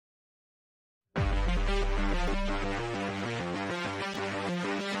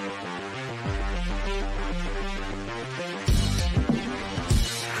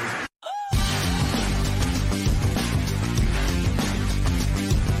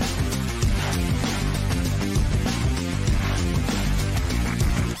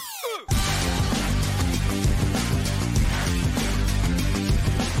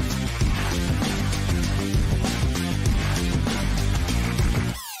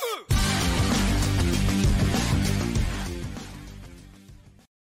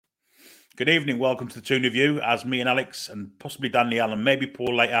Good evening. Welcome to the Toon Review. As me and Alex and possibly Danny Allen, maybe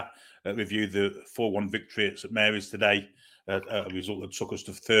Paul later, review the 4-1 victory at St Mary's today. A result that took us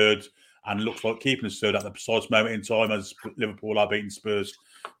to third and looks like keeping us third at the precise moment in time as Liverpool are beating Spurs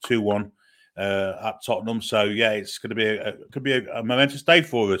 2-1 at Tottenham. So yeah, it's going to be a momentous day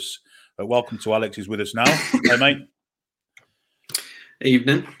for us. Welcome to Alex, who's with us now. Hey mate.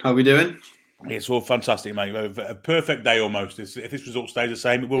 Evening. How are we doing? It's all fantastic, mate. A perfect day almost. If this result stays the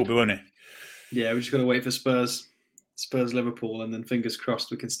same, it will be, won't it? Yeah, we just got to wait for Spurs Liverpool, and then fingers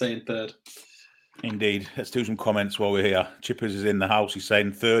crossed we can stay in third. Indeed. Let's do some comments while we're here. Chippers is in the house. He's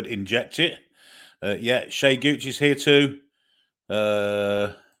saying third, inject it. Yeah, Shay Gooch is here too.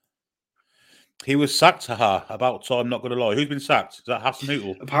 He was sacked, about time, not going to lie. Who's been sacked? Is that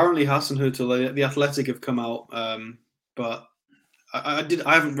Hasenhüttl? Apparently Hasenhüttl, the Athletic have come out, but I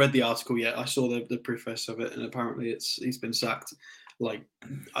haven't read the article yet. I saw the preface of it, and apparently he's been sacked. I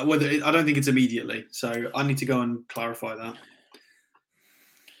don't think it's immediately, so I need to go and clarify that.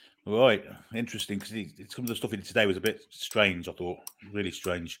 Right, interesting, because some of the stuff he did today was a bit strange, I thought. Really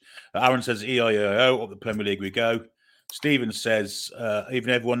strange. Aaron says, EIO, up the Premier League we go. Stephen says,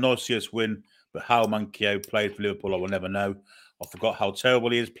 even everyone knows us win, but how Manquillo played for Liverpool, I will never know. I forgot how terrible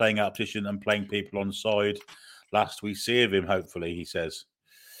he is playing out of position and playing people on side. Last we see of him, hopefully, he says.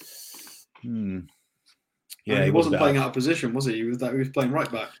 Yeah, he wasn't playing out of position, was he? He was playing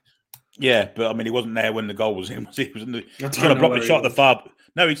right back. Yeah, but I mean, he wasn't there when the goal was in. He was trying to block the shot at the far.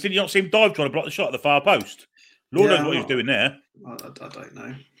 No, he did not see him dive trying to block the shot at the far post. Lord knows what he was doing there. I don't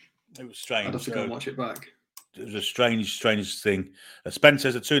know. It was strange. I'd have to go and watch it back. It was a strange thing. Spence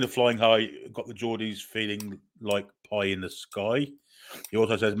says, a tuna flying high got the Geordies feeling like pie in the sky. He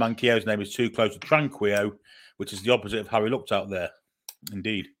also says Manquillo's name is too close to Tranquillo, which is the opposite of how he looked out there.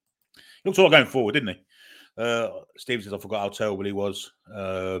 Indeed. He looked all going forward, didn't he? Steve says, I forgot how terrible he was.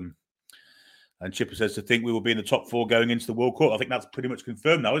 And Chipper says, to think we will be in the top 4 going into the World Cup. I think that's pretty much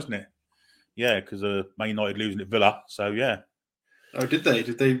confirmed now, isn't it? Yeah, because Man United losing at Villa. So, yeah. Oh, did they?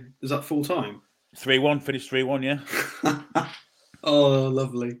 Is that full time? 3-1, finished 3-1, yeah. Oh,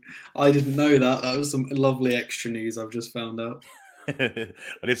 lovely. I didn't know that. That was some lovely extra news I've just found out. I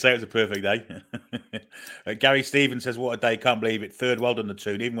did say it was a perfect day. Gary Stevens says, what a day, can't believe it. Third, well done the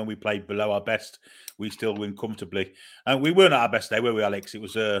Toon. Even when we played below our best, we still win comfortably. And we weren't at our best day, were we, Alex? It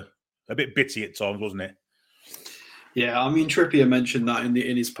was a bit bitty at times, wasn't it? Yeah, I mean, Trippier mentioned that in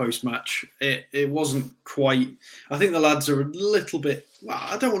his post-match. It wasn't quite... I think the lads are a little bit... Well,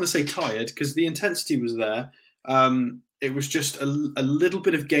 I don't want to say tired, because the intensity was there. It was just a little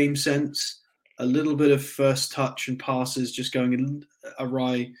bit of game sense, a little bit of first touch and passes just going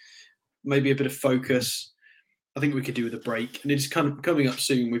awry, maybe a bit of focus. I think we could do with a break. And it's kind of coming up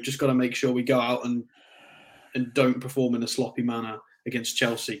soon. We've just got to make sure we go out and don't perform in a sloppy manner against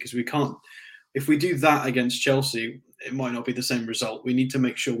Chelsea, because we can't... If we do that against Chelsea, it might not be the same result. We need to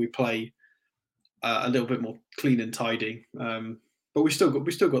make sure we play a little bit more clean and tidy. But we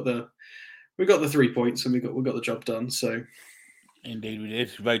got the 3 points, and we got the job done. So, indeed, we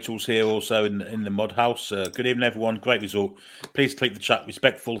did. Rachel's here also in the Mod House. Good evening, everyone. Great result. Please keep the chat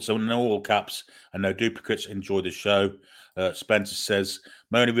respectful, so no all caps and no duplicates. Enjoy the show. Spencer says,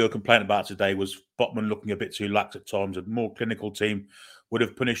 my only real complaint about today was Botman looking a bit too lax at times. A more clinical team would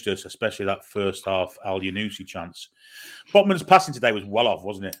have punished us, especially that first half Al Yunusi chance. Botman's passing today was well off,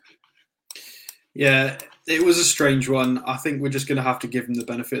 wasn't it? Yeah, it was a strange one. I think we're just going to have to give him the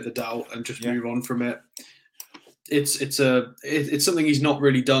benefit of the doubt and just move on from it. It's something he's not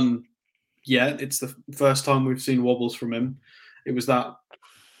really done yet. It's the first time we've seen wobbles from him. It was that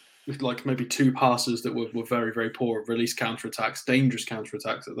with like maybe 2 passes that were very, very poor, release counterattacks, dangerous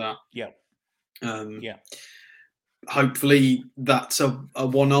counterattacks at that. Yeah. Hopefully that's a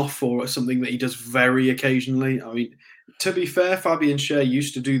one-off or something that he does very occasionally. I mean, to be fair, Fabian Schär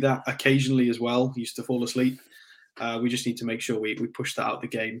used to do that occasionally as well. He used to fall asleep. We just need to make sure we push that out of the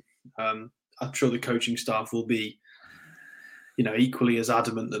game. I'm sure the coaching staff will be, equally as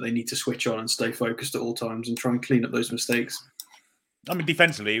adamant that they need to switch on and stay focused at all times and try and clean up those mistakes. I mean,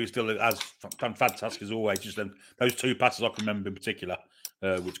 defensively, he was still as fantastic as always. Just those 2 passes I can remember in particular,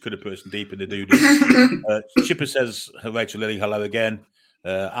 which could have put us deep in the doo-doo. Chipper says, Rachel Lilly, hello again.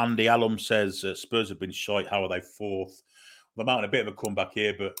 Andy Alum says, Spurs have been shite. How are they 4th? They're making a bit of a comeback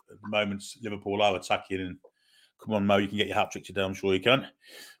here, but at the moment, Liverpool are attacking. And come on, Mo, you can get your hat trick today. I'm sure you can.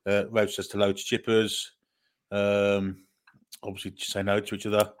 Rose says hello to Chippers. Obviously, say no to each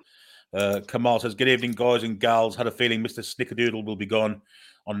other. Kamal says, good evening, guys and gals. Had a feeling Mr. Snickerdoodle will be gone.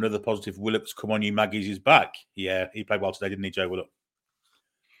 On another positive, Willocks, come on, you Maggies, is back. Yeah, he played well today, didn't he, Joe Willock?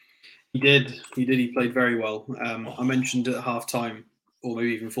 He did. He played very well. I mentioned at half-time or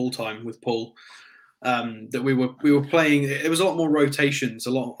maybe even full time with Paul. That we were playing. There was a lot more rotations,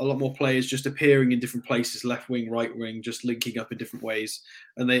 a lot more players just appearing in different places, left wing, right wing, just linking up in different ways,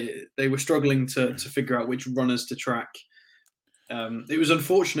 and they were struggling to figure out which runners to track. It was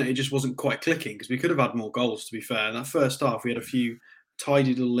unfortunate it just wasn't quite clicking because we could have had more goals, to be fair. In that first half, we had a few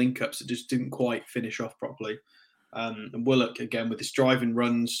tidy little link ups that just didn't quite finish off properly. And Willock again with his driving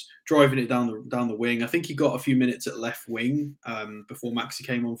runs, driving it down the wing. I think he got a few minutes at left wing before Maxi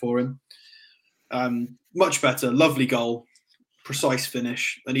came on for him. Much better, lovely goal, precise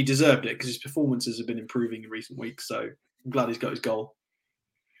finish, and he deserved it because his performances have been improving in recent weeks. So I'm glad he's got his goal.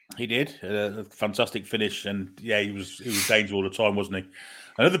 He did a fantastic finish, and yeah, he was danger all the time, wasn't he?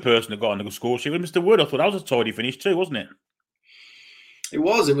 Another person that got on the score sheet was Mr. Wood. I thought that was a tidy finish too, wasn't it? It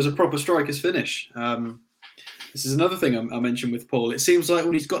was a proper striker's finish. This is another thing I mentioned with Paul. It seems like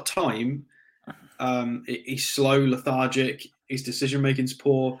when he's got time, he's slow, lethargic, his decision making's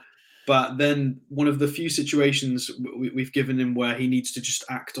poor. But then one of the few situations we've given him where he needs to just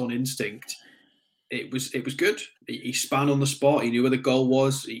act on instinct, it was good. He span on the spot. He knew where the goal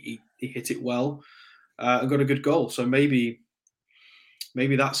was. He hit it well and got a good goal. So maybe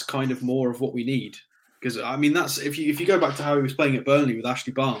that's kind of more of what we need. Because I mean, that's if you go back to how he was playing at Burnley with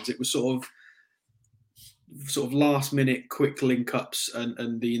Ashley Barnes, it was sort of last minute quick link ups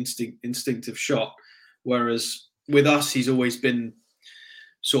and the instinctive shot. Whereas with us, he's always been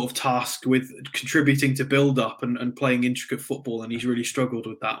sort of tasked with contributing to build up and playing intricate football, and he's really struggled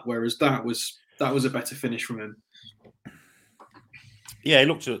with that. Whereas that was a better finish from him. Yeah, he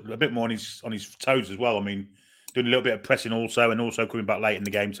looked a bit more on his toes as well. I mean, doing a little bit of pressing also, and also coming back late in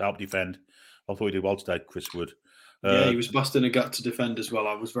the game to help defend. I thought he did well today, Chris Wood. Yeah, he was busting a gut to defend as well.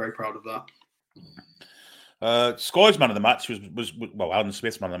 I was very proud of that. Sky's man of the match was Alan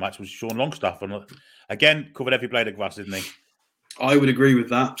Smith's man of the match was Sean Longstaff, and again covered every blade of grass, didn't he? I would agree with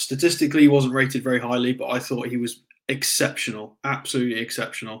that. Statistically, he wasn't rated very highly, but I thought he was exceptional, absolutely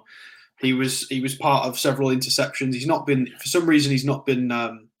exceptional. He was part of several interceptions. He's not been, for some reason,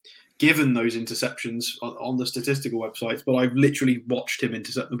 given those interceptions on the statistical websites, but I've literally watched him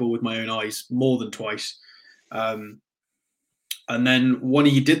intercept the ball with my own eyes more than twice. And then when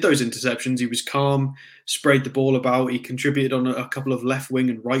he did those interceptions, he was calm, sprayed the ball about. He contributed on a couple of left wing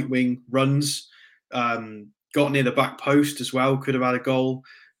and right wing runs. Got near the back post as well, could have had a goal.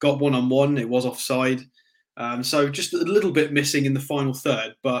 Got one-on-one, it was offside. So just a little bit missing in the final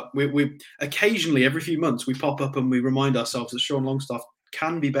third. But we occasionally, every few months, we pop up and we remind ourselves that Sean Longstaff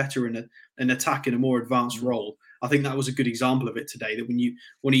can be better in an attack in a more advanced role. I think that was a good example of it today. That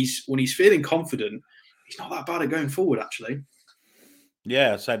when he's feeling confident, he's not that bad at going forward, actually.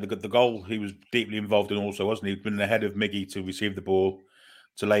 Yeah, I'd say the goal he was deeply involved in also, wasn't he? He'd been ahead of Miggy to receive the ball,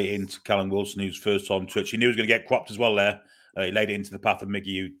 to lay it into Callum Wilson, who's first time touch. He knew he was going to get cropped as well there. He laid it into the path of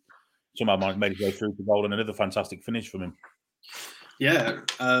Miggy, who somehow made it go through the goal, and another fantastic finish from him. Yeah.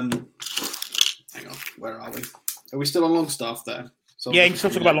 Hang on, where are we? Are we still on Longstaff there? So yeah, you can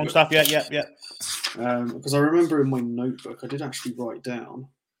still talk about Longstaff. Yeah. Because I remember in my notebook, I did actually write down,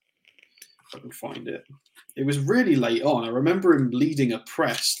 if I can find it. It was really late on. I remember him leading a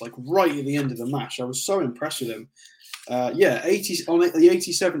press, like right at the end of the match. I was so impressed with him. On the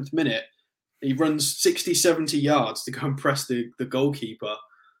 87th minute, he runs 60, 70 yards to go and press the goalkeeper.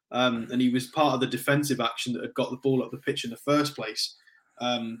 And he was part of the defensive action that had got the ball up the pitch in the first place.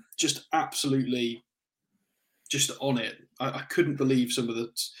 Just absolutely just on it. I couldn't believe some of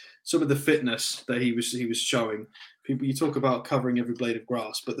the fitness that he was showing. People, you talk about covering every blade of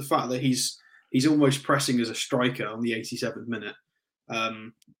grass, but the fact that he's almost pressing as a striker on the 87th minute,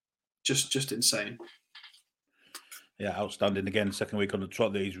 just insane. Yeah, outstanding again. Second week on the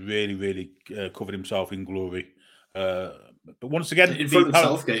trot that he's really, really covered himself in glory. But once again, in front of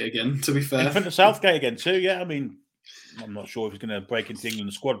Southgate again. To be fair, in front of Southgate again too. Yeah, I mean, I'm not sure if he's going to break into the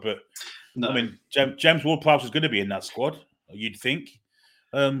England squad, but no. I mean, James Ward-Prowse is going to be in that squad. You'd think,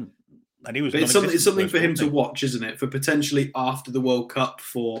 and he was. It's something for him to watch, isn't it? For potentially after the World Cup,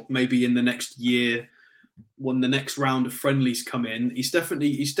 for maybe in the next year, when the next round of friendlies come in, he's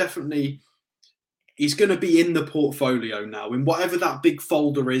going to be in the portfolio now. In whatever that big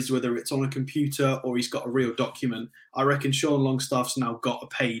folder is, whether it's on a computer or he's got a real document, I reckon Sean Longstaff's now got a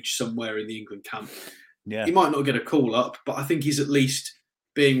page somewhere in the England camp. Yeah. He might not get a call up, but I think he's at least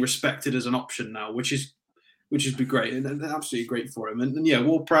being respected as an option now, which is be great and absolutely great for him. And yeah,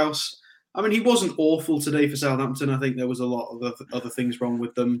 Ward-Prowse, I mean, he wasn't awful today for Southampton. I think there was a lot of other things wrong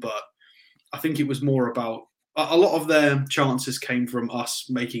with them, but I think it was more about a lot of their chances came from us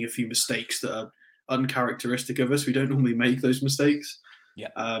making a few mistakes that are uncharacteristic of us. We don't normally make those mistakes. Yeah.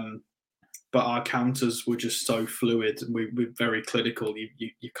 but our counters were just so fluid, and we're very clinical. You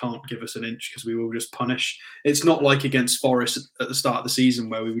can't give us an inch because we will just punish. It's not like against Forest at the start of the season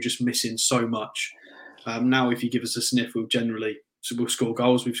where we were just missing so much. Now, if you give us a sniff, we'll score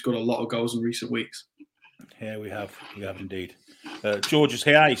goals. We've scored a lot of goals in recent weeks. Yeah, we have indeed. George is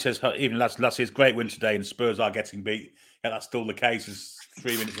here. He says even last year's great win today, and Spurs are getting beat. Yeah, that's still the case. There's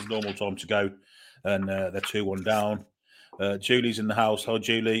 3 minutes of normal time to go, and they're 2-1 down. Julie's in the house. Hello,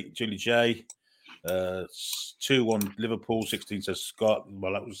 Julie J. 2-1 Liverpool. 16 says Scott.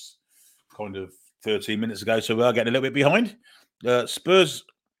 Well, that was kind of 13 minutes ago, so we are getting a little bit behind. Spurs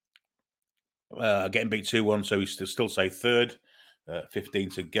getting beat 2-1, so we still say third. 15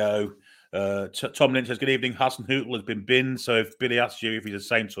 to go. Tom Lynch says, good evening. Hasenhüttl has been binned, so if Billy asks you if he's a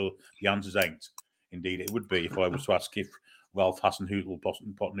Saint, or the answer's ain't. Indeed, it would be if I was to ask if Ralph Hasenhüttl,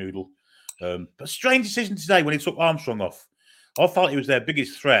 pot noodle. But strange decision today when he took Armstrong off. I thought he was their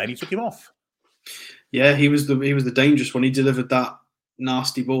biggest threat, and he took him off. Yeah, he was the dangerous one. He delivered that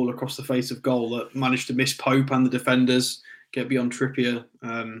nasty ball across the face of goal that managed to miss Pope and the defenders, get beyond Trippier.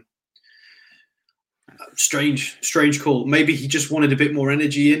 Strange call. Maybe he just wanted a bit more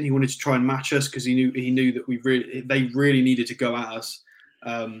energy in. He wanted to try and match us because he knew that they really needed to go at us,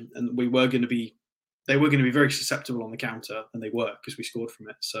 and they were going to be very susceptible on the counter, and they were because we scored from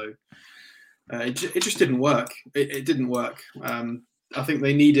it. So it just didn't work. It didn't work. I think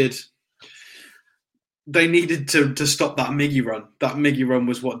they needed to stop that Miggy run. That Miggy run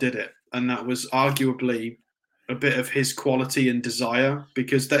was what did it, and that was arguably a bit of his quality and desire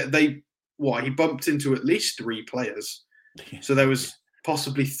because he bumped into at least 3 players. So there was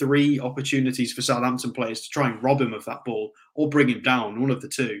possibly 3 opportunities for Southampton players to try and rob him of that ball or bring him down, one of the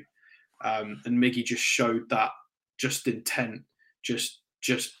two. And Miggy just showed that just intent, just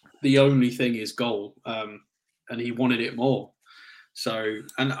the only thing is goal. And he wanted it more. So,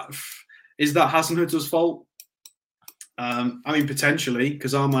 and is that Hasenhüttl's fault? I mean, potentially,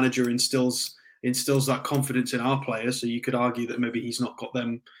 because our manager instills that confidence in our players. So you could argue that maybe he's not got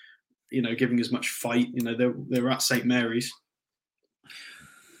them, giving as much fight. They're at St. Mary's.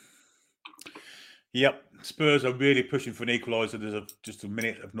 Yep, Spurs are really pushing for an equaliser. There's just a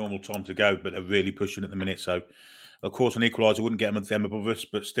minute of normal time to go, but they're really pushing at the minute. So, of course, an equaliser wouldn't get them above us,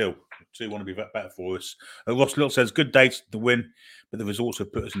 but still, 2 want to be better for us. Ross Little says, good day to win, but the results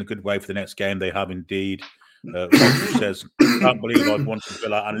have put us in a good way for the next game. They have indeed. Ross says, can't believe I've wanted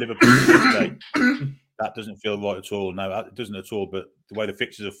Villa and Liverpool today. That doesn't feel right at all. No, it doesn't at all, but the way the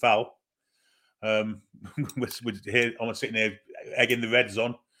fixtures have fell, we're sitting here egging the Reds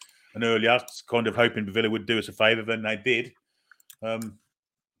on, and earlier kind of hoping Villa would do us a favour, then they did.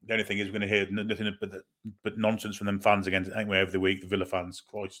 The only thing is we're going to hear nothing but nonsense from them fans again, ain't we, every week, the Villa fans.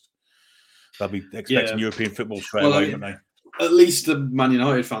 Christ. They'll be expecting European football straight away, won't they? At least the Man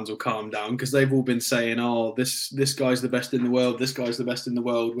United fans will calm down because they've all been saying, oh, this guy's the best in the world, this guy's the best in the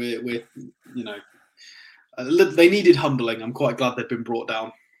world. We're they needed humbling. I'm quite glad they've been brought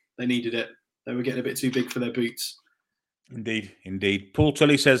down. They needed it. They were getting a bit too big for their boots. Indeed. Paul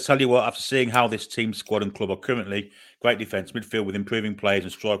Tully says, tell you what, after seeing how this team, squad and club are currently, great defence, midfield with improving players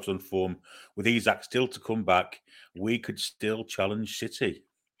and strikers on form, with Isak still to come back, we could still challenge City.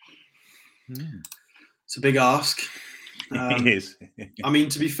 It's a big ask. It is. I mean,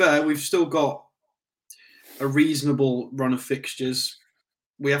 to be fair, we've still got a reasonable run of fixtures.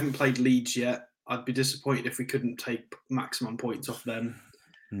 We haven't played Leeds yet. I'd be disappointed if we couldn't take maximum points off them.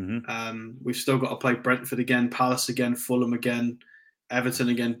 We've still got to play Brentford again, Palace again, Fulham again, Everton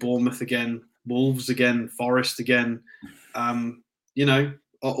again, Bournemouth again, Wolves again, Forest again.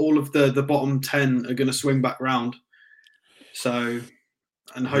 All of the bottom 10 are going to swing back round. So,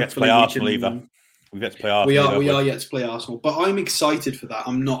 and hopefully we get to play Arsenal. We are yet to play Arsenal, but I'm excited for that.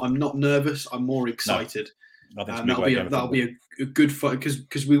 I'm not nervous. I'm more excited. No, that'll be a good fight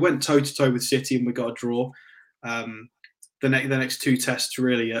because we went toe to toe with City and we got a draw. The next 2 tests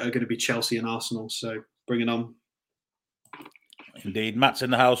really are going to be Chelsea and Arsenal. So bring it on. Indeed. Matt's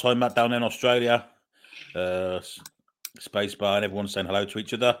in the house. Hi, Matt, down in Australia. Spacebar and everyone's saying hello to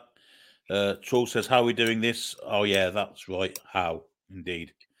each other. Troll says, how are we doing this? Oh, yeah, that's right. How?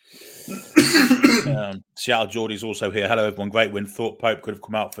 Indeed. Seattle Geordie's also here. Hello, everyone. Great win. Thought Pope could have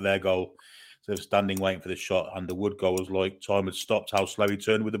come out for their goal. So they're standing waiting for the shot, and the Wood goal was like time had stopped how slow he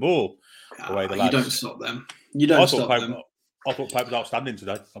turned with the ball. You don't stop them. I thought Pope was outstanding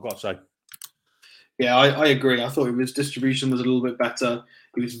today, I've got to say. Yeah, I agree. I thought his distribution was a little bit better.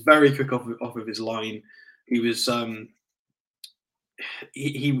 He was very quick off of his line. He was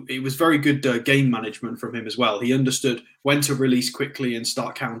it was very good game management from him as well. He understood when to release quickly and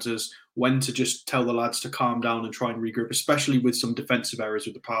start counters, when to just tell the lads to calm down and try and regroup, especially with some defensive errors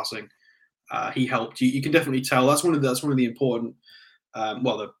with the passing. he helped. You can definitely tell that's one of the important,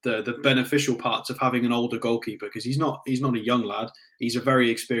 the beneficial parts of having an older goalkeeper, because he's not a young lad. He's a very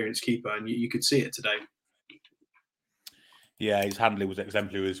experienced keeper, and you could see it today. Yeah, his handling was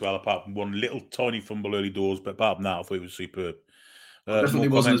exemplary as well, apart from one little tiny fumble early doors. But apart from that, I thought he was superb. Definitely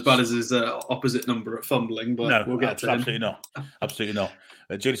wasn't as bad as his opposite number at fumbling, but no, we'll get to absolutely him. not. Absolutely not.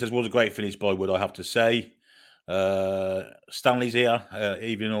 Julie says, was a great finish by Wood, I have to say. Stanley's here.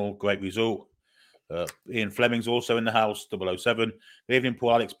 Evening all, great result. Ian Fleming's also in the house, 007. Good evening,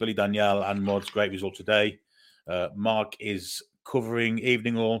 Paul, Alex, Billy, Danielle, and Mods. Great result today. Mark is covering.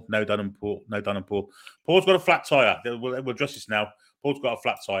 Evening all. No done and Paul. Paul's got a flat tyre. We'll address this now. Paul's got a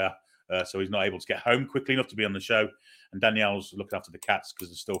flat tyre, so he's not able to get home quickly enough to be on the show. And Danielle's looking after the cats because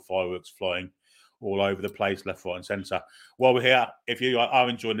there's still fireworks flying all over the place, left, right, and centre. While we're here, if you are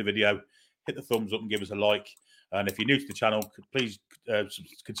enjoying the video, hit the thumbs up and give us a like. And if you're new to the channel, please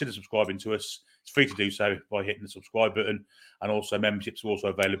consider subscribing to us. It's free to do so by hitting the subscribe button. And also memberships are also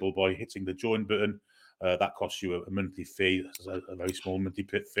available by hitting the join button. That costs you a monthly fee. That's a very small monthly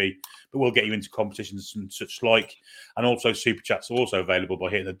fee. But we'll get you into competitions and such like. And also super chats are also available by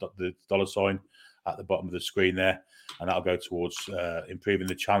hitting the dollar sign at the bottom of the screen there. And that'll go towards improving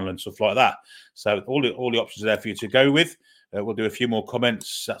the channel and stuff like that. So all the options are there for you to go with. We'll do a few more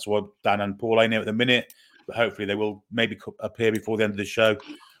comments. That's why Dan and Paul ain't here at the minute. But hopefully they will maybe appear before the end of the show.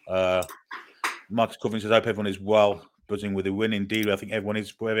 Marcus Covering says, I hope everyone is well, buzzing with the win. Indeed, I think everyone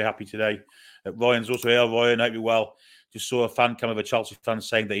is very happy today. Ryan's also here. Ryan, hope you're well. Just saw a fan come of a Chelsea fan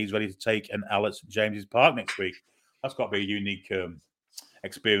saying that he's ready to take an L at St James's Park next week. That's got to be a unique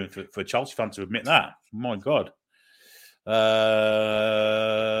experience for a Chelsea fan to admit that. My God. Ian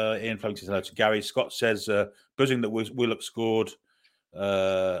Fleming says hello to Gary. Scott says, buzzing that Willock scored.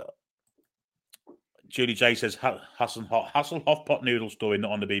 Julie J says Hasselhoff pot noodle story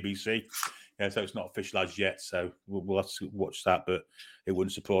not on the BBC. Yeah, so it's not official as yet. So we'll have to watch that. But it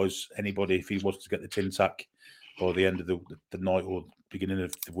wouldn't surprise anybody if he was to get the tin tack by the end of the night or beginning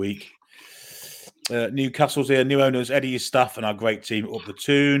of the week. Newcastle's here. New owners, Eddie, his staff, and our great team up the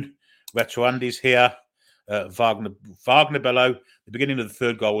tune. Retro Andy's here. Wagner Bello. The beginning of the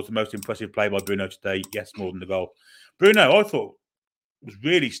third goal was the most impressive play by Bruno today. Yes, more than the goal. Bruno, I thought was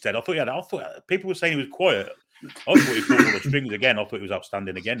really steady. I thought people were saying he was quiet. I thought he pulled all the strings again. I thought he was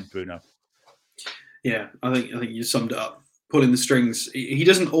outstanding again, Bruno. Yeah, I think you summed it up. Pulling the strings. He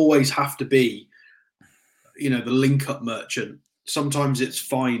doesn't always have to be, the link-up merchant. Sometimes it's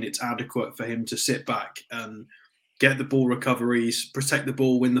fine. It's adequate for him to sit back and get the ball recoveries, protect the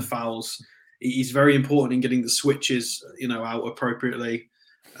ball, win the fouls. He's very important in getting the switches, out appropriately.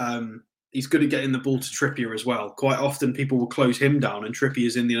 He's good at getting the ball to Trippier as well. Quite often, people will close him down, and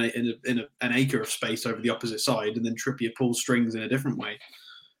Trippier's in an acre of space over the opposite side, and then Trippier pulls strings in a different way.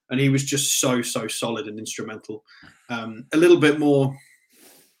 And he was just so solid and instrumental. A little bit more,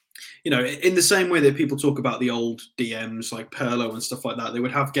 in the same way that people talk about the old DMs like Pirlo and stuff like that. They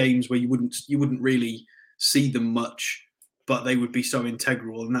would have games where you wouldn't really see them much, but they would be so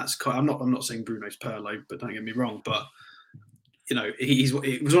integral. And that's I'm not saying Bruno's Pirlo, but don't get me wrong. But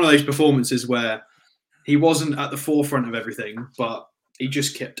it was one of those performances where he wasn't at the forefront of everything, but he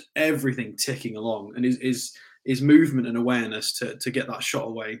just kept everything ticking along, and his movement and awareness to get that shot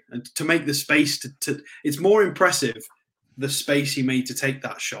away and to make the space to it's more impressive the space he made to take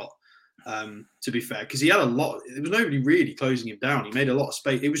that shot. To be fair, because he had a lot. There was nobody really closing him down. He made a lot of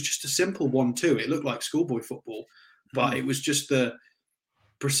space. It was just a simple 1-2. It looked like schoolboy football, but it was just the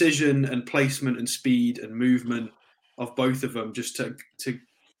precision and placement and speed and movement of both of them just to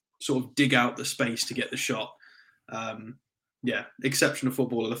sort of dig out the space to get the shot. Exceptional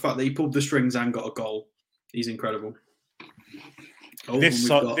footballer. The fact that he pulled the strings and got a goal, he's incredible. This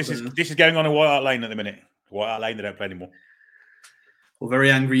is going on in White Hart Lane at the minute. White Hart Lane, they don't play anymore. Well,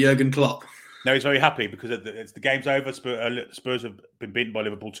 very angry Jurgen Klopp. No, he's very happy because the game's over. Spurs have been beaten by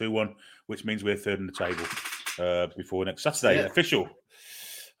Liverpool 2-1, which means we're third in the table before next Saturday. Yeah. Official.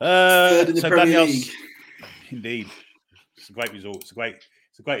 Third in the Premier League. Indeed. It's a great result. It's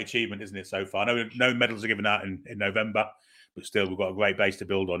a great achievement, isn't it, so far? I know no medals are given out in November, but still we've got a great base to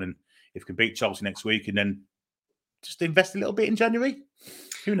build on. And if we can beat Chelsea next week and then just invest a little bit in January,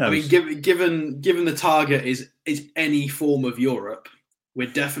 who knows? I mean, given the target is any form of Europe, we're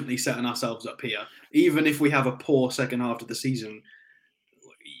definitely setting ourselves up here. Even if we have a poor second half of the season,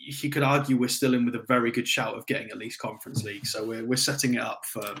 you could argue we're still in with a very good shout of getting at least Conference League. So we're setting it up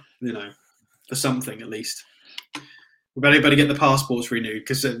for something at least. We better get the passports renewed,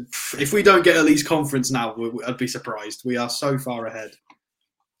 because if we don't get at least Conference now, I'd be surprised. We are so far ahead.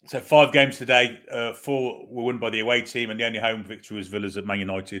 So 5 games today, 4 were won by the away team, and the only home victory was Villa's at Man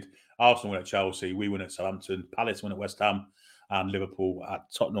United. Arsenal won at Chelsea, we won at Southampton, Palace won at West Ham, and Liverpool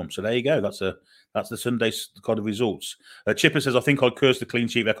at Tottenham. So there you go. That's the Sunday's kind of results. Chipper says, I think I'd curse the clean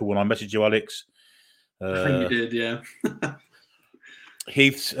sheet record when I messaged you, Alex. I think you did, yeah.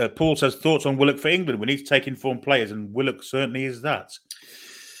 Heath, Paul says, thoughts on Willock for England? We need to take informed players, and Willock certainly is that.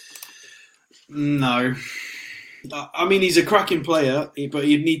 No. I mean, he's a cracking player, but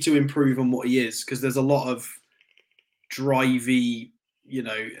he'd need to improve on what he is, because there's a lot of drivey,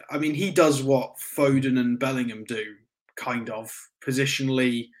 I mean, he does what Foden and Bellingham do, kind of.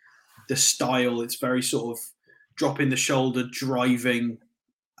 Positionally, the style, it's very sort of dropping the shoulder, driving.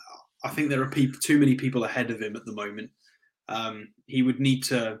 I think there are too many people ahead of him at the moment. He would need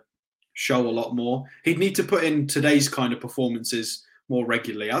to show a lot more. He'd need to put in today's kind of performances more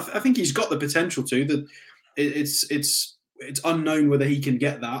regularly. I think he's got the potential to. That it's unknown whether he can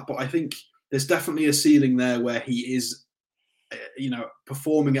get that, but I think there's definitely a ceiling there where he is,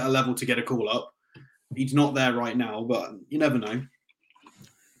 performing at a level to get a call up. He's not there right now, but you never know.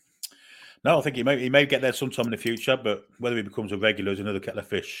 No, I think he may get there sometime in the future, but whether he becomes a regular is another kettle of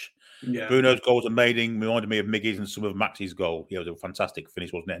fish. Yeah. Bruno's goal was amazing, reminded me of Miggy's and some of Maxi's goal. It was a fantastic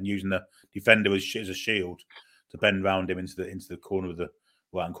finish, wasn't it? And using the defender as a shield to bend round him into the corner of the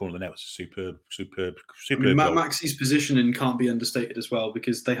right-hand corner of the net was superb. I mean, Maxi's positioning can't be understated as well,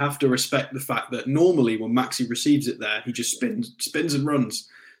 because they have to respect the fact that normally when Maxi receives it there, he just spins and runs.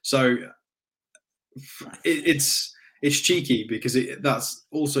 So it's cheeky, because that's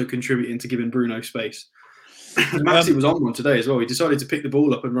also contributing to giving Bruno space. Maxi was on one today as well. He decided to pick the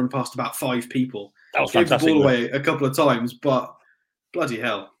ball up and run past about 5 people. That was Gave fantastic. the ball away a couple of times, but bloody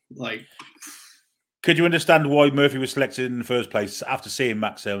hell, Could you understand why Murphy was selected in the first place after seeing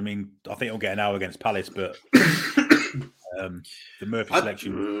Maxwell? I mean, I think he'll get an hour against Palace, but the Murphy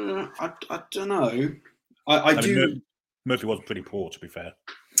selection. I don't know. I do. Murphy was pretty poor, to be fair.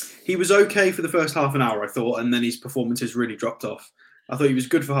 He was okay for the first half an hour, I thought, and then his performances really dropped off. I thought he was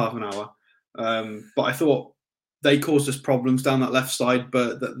good for half an hour, but I thought they caused us problems down that left side,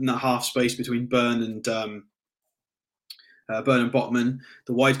 but in that half space between Burn and Botman,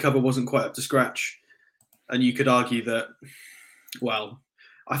 the wide cover wasn't quite up to scratch. And you could argue that, well,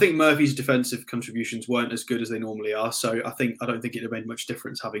 I think Murphy's defensive contributions weren't as good as they normally are. So I don't think it have made much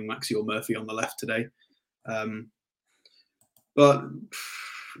difference having Maxi or Murphy on the left today. But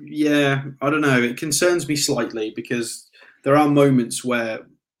yeah, I don't know. It concerns me slightly, because there are moments where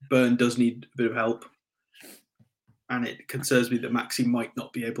Burn does need a bit of help. And it concerns me that Maxi might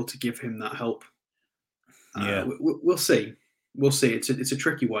not be able to give him that help. Yeah, we'll see. We'll see. It's a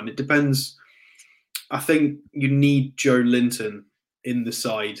tricky one. It depends. I think you need Joe Linton in the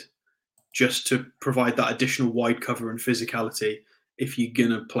side just to provide that additional wide cover and physicality if you're going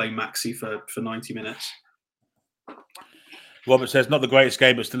to play Maxi for 90 minutes. Robert says, not the greatest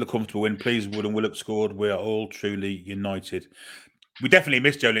game, but still a comfortable win. Please, Wood and Willock scored. We are all truly united. We definitely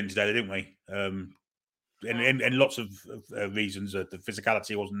missed Joe Linton today, didn't we? In lots of reasons. The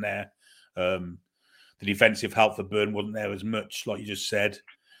physicality wasn't there. The defensive help for Burn wasn't there as much, like you just said.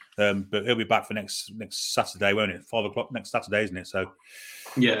 But he'll be back for next Saturday, won't it? 5 o'clock next Saturday, isn't it? So,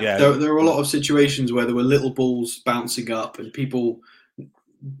 yeah. There were a lot of situations where there were little balls bouncing up, and people,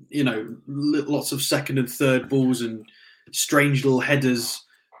 lots of second and third balls and strange little headers.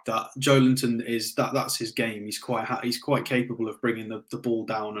 That Joe Linton that's his game. He's quite capable of bringing the ball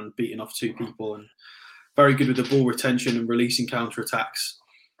down and beating off 2 people, and very good with the ball retention and releasing counter attacks.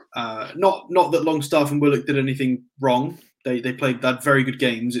 Not that Longstaff and Willock did anything wrong. They had very good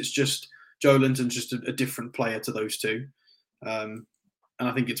games. It's just Joe Linton's just a different player to those 2. And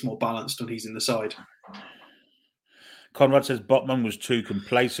I think it's more balanced when he's in the side. Conrad says Botman was too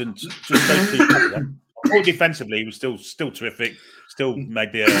complacent. Just those 2 all defensively, he was still terrific. Still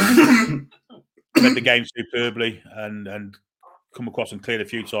made the game superbly and come across and cleared a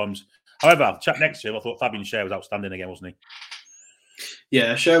few times. However, chat next year, I thought Fabian Schär was outstanding again, wasn't he?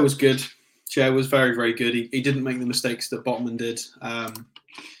 Yeah, Schär was good. Schär was very, very good. He didn't make the mistakes that Botman did,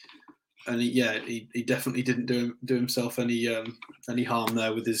 and he definitely didn't do himself any harm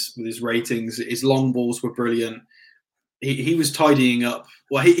there with his ratings. His long balls were brilliant. He was tidying up.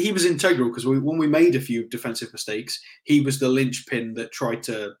 Well, he was integral, because when we made a few defensive mistakes, he was the linchpin that tried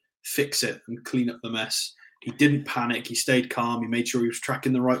to fix it and clean up the mess. He didn't panic. He stayed calm. He made sure he was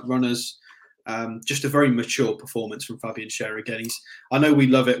tracking the right runners. Just a very mature performance from Fabian Schär again. I know we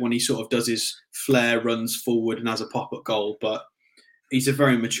love it when he sort of does his flair runs forward and has a pop-up goal, but he's a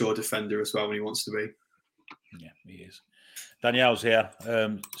very mature defender as well when he wants to be. Yeah, he is. Danielle's here.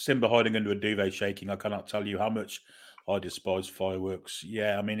 Simba hiding under a duvet shaking. I cannot tell you how much I despise fireworks.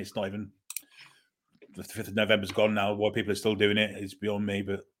 Yeah, I mean, it's not even the 5th of November's gone now. Why people are still doing it is beyond me.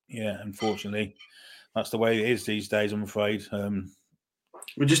 But yeah, unfortunately, that's the way it is these days, I'm afraid.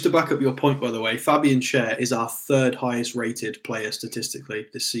 Well, just to back up your point, by the way, Fabian Schär is our third highest rated player statistically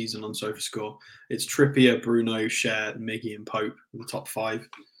this season on SofaScore. It's Trippier, Bruno, Schär, Miggy, and Pope in the top 5.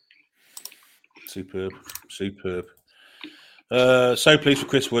 Superb. So pleased for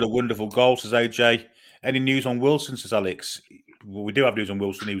Chris Wood, a wonderful goal, says AJ. Any news on Wilson, says Alex? Well, we do have news on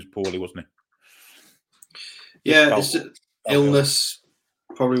Wilson. He was poorly, wasn't he? Yeah, it's illness.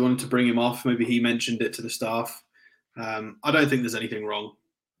 Probably wanted to bring him off. Maybe he mentioned it to the staff. I don't think there's anything wrong.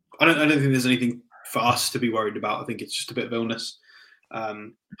 I don't think there's anything for us to be worried about. I think it's just a bit of illness.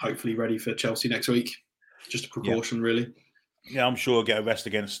 Hopefully ready for Chelsea next week. Just a precaution, really. Yeah, I'm sure he'll get a rest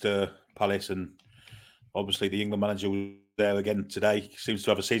against Palace, and obviously the England manager was there again today. He seems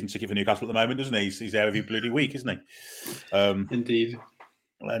to have a season ticket for Newcastle at the moment, doesn't he? He's there every bloody week, isn't he? Indeed.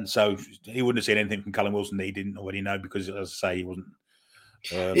 And so he wouldn't have seen anything from Callum Wilson that he didn't already know because, as I say, he wasn't.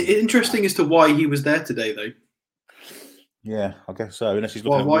 Interesting as to why he was there today, though. Yeah, I guess so. Unless he's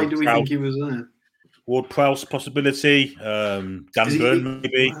looking why do we think he was there? Ward-Prowse possibility. Dan Burn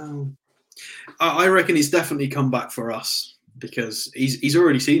maybe. Wow. I reckon he's definitely come back for us because he's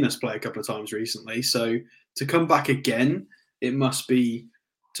already seen us play a couple of times recently. So to come back again, it must be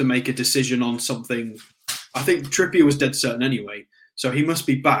to make a decision on something. I think Trippier was dead certain anyway. So he must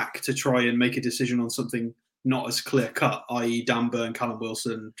be back to try and make a decision on something not as clear-cut, i.e. Dan Burn, Callum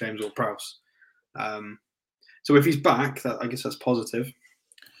Wilson, James Ward-Prowse. So if he's back, I guess that's positive.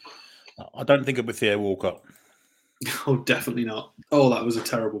 I don't think it'll be Theo Walcott. Oh, definitely not. Oh, that was a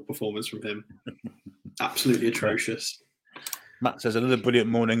terrible performance from him. Absolutely atrocious. Matt says, another brilliant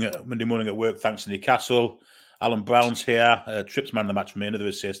Monday morning at work, thanks to Newcastle. Alan Brown's here. Tripp's man of the match for me, another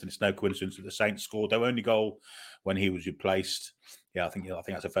assist, and it's no coincidence that the Saints scored their only goal when he was replaced. Yeah, I think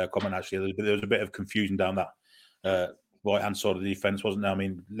that's a fair comment, actually. There was a bit of confusion down that right-hand side of the defence, wasn't there? I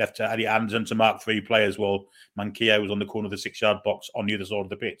mean, left to Eddie Anderson to mark 3 players while Manquillo was on the corner of the 6-yard box on the other side of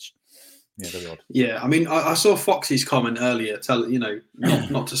the pitch. Yeah, very odd. Yeah, I mean, I saw Foxy's comment earlier,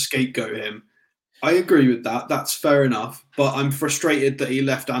 not to scapegoat him. I agree with that. That's fair enough. But I'm frustrated that he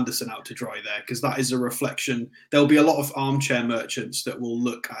left Anderson out to dry there because that is a reflection. There'll be a lot of armchair merchants that will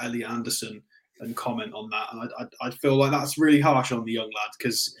look at Elliot Anderson and comment on that. And I feel like that's really harsh on the young lad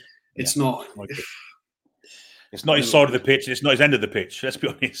because it's not... It's not his side of the pitch. It's not his end of the pitch. Let's be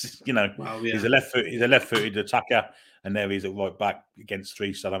honest. Well, yeah. He's a left-footed attacker, and there he's at right back against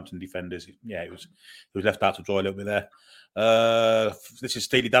 3 Southampton defenders. Yeah, he was left out to dry a little bit there. This is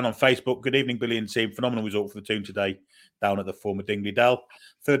Steely Dan on Facebook. Good evening, Billy and team. Phenomenal result for the team today, down at the former Dingley Dell.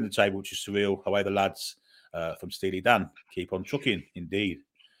 3rd in the table, which is surreal. Away the lads from Steely Dan. Keep on chucking, indeed.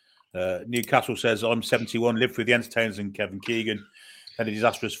 Newcastle says, I'm 71, lived through the entertainers and Kevin Keegan. Had a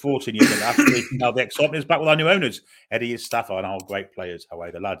disastrous 14 years ago. Now the excitement is back with our new owners. Eddie is Stafford and all great players.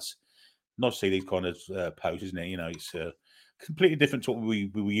 Away the lads. Not to see these kind of posts, isn't it? It's completely different to what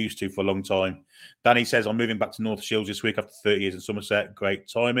we were used to for a long time. Danny says, I'm moving back to North Shields this week after 30 years in Somerset. Great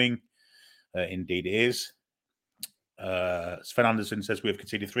timing. Indeed it is. Sven Anderson says we have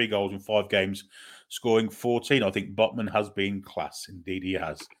conceded 3 goals in 5 games, scoring 14. I think Botman has been class. Indeed he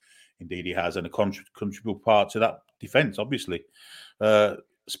has. And a contributing part to that defence, obviously.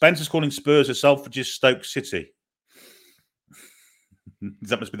 Spencer's calling Spurs a Selfridges Stoke City.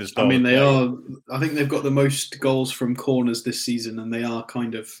 That must be the start. I mean, they are. I think they've got the most goals from corners this season, and they are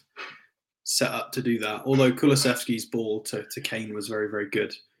kind of set up to do that. Although Kulusevski's ball to Kane was very, very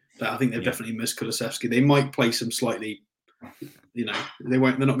good. But I think they've definitely missed Kulusevski. They might play some slightly, they're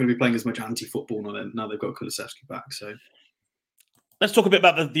not going to be playing as much anti-football now they've got Kulusevski back. So let's talk a bit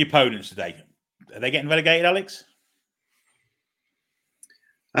about the opponents today. Are they getting relegated, Alex?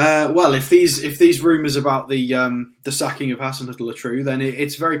 Well, if these rumours about the sacking of Hasenhüttl are true, then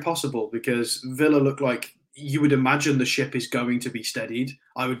it's very possible because Villa look like you would imagine the ship is going to be steadied.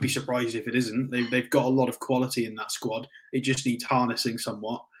 I would be surprised if it isn't. They've got a lot of quality in that squad. It just needs harnessing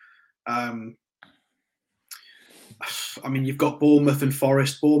somewhat. I mean, you've got Bournemouth and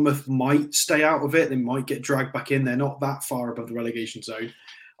Forest. Bournemouth might stay out of it. They might get dragged back in. They're not that far above the relegation zone.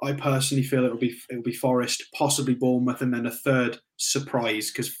 I personally feel it'll be Forest, possibly Bournemouth, and then a third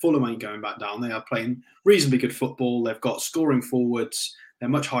surprise because Fulham ain't going back down. They are playing reasonably good football. They've got scoring forwards. They're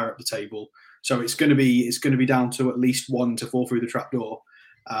much higher up the table, so it's going to be down to at least one to fall through the trapdoor.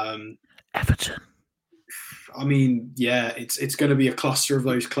 Everton. I mean, yeah, it's going to be a cluster of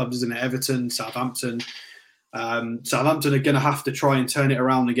those clubs, isn't it? Everton, Southampton. Southampton are going to have to try and turn it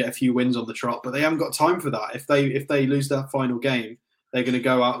around and get a few wins on the trot, but they haven't got time for that. If they lose that final game, they're going to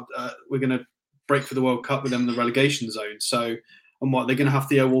go out. We're going to break for the World Cup with them in the relegation zone. So, and what, they're going to have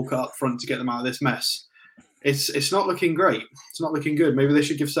Theo Walcott up front to get them out of this mess. It's not looking great. It's not looking good. Maybe they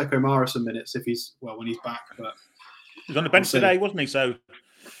should give Seko Mara some minutes when he's back. But he was on the bench today, wasn't he? So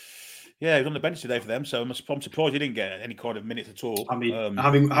yeah, he was on the bench today for them. So I'm surprised he didn't get any kind of minutes at all. I mean,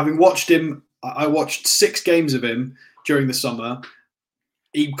 having watched him, I watched 6 games of him during the summer.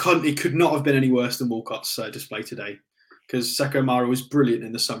 He could not have been any worse than Walcott's display today, because Seko Mara was brilliant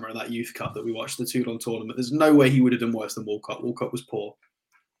in the summer in that Youth Cup that we watched, the Toulon tournament. There's no way he would have done worse than Walcott. Walcott was poor.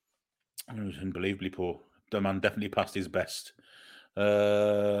 He was unbelievably poor. The man definitely passed his best. Who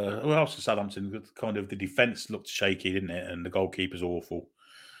else is Southampton? Kind of the defence looked shaky, didn't it? And the goalkeeper's awful.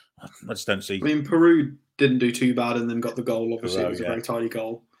 I just don't see. I mean, Peru didn't do too bad and then got the goal. Obviously, it was a very tidy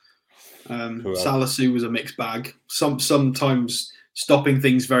goal. Salisu was a mixed bag. Sometimes stopping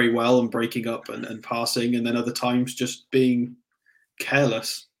things very well and breaking up and passing, and then other times just being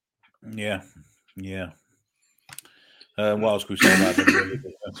careless. Yeah. What else could we say about them?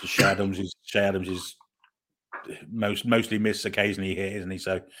 Shea Adams is mostly missed, occasionally hit, isn't he?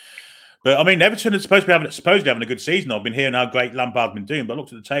 So, but I mean, Everton is supposedly having a good season. I've been hearing how great Lampard's been doing, but I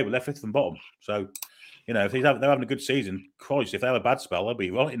looked at the table, they're 5th from bottom. So, if they're having a good season, Christ, if they have a bad spell, they'll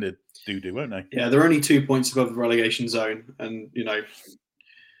be right in the doo-doo, won't they? Yeah, they're only 2 points above the relegation zone, and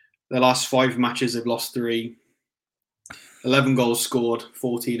their last 5 matches they've lost 3, 11 goals scored,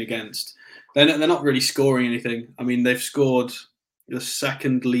 14 against. They're not really scoring anything. I mean, they've scored the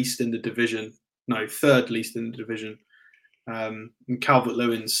 2nd least in the division. No, 3rd least in the division. And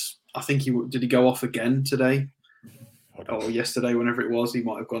Calvert-Lewin's, I think did he go off again today? Or yesterday, whenever it was, he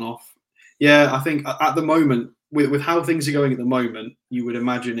might have gone off. Yeah, I think at the moment, with how things are going at the moment, you would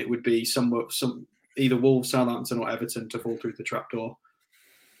imagine it would be either Wolves, Southampton, or Everton to fall through the trapdoor.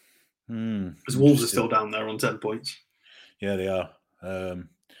 Because Wolves are still down there on 10 points. Yeah, they are.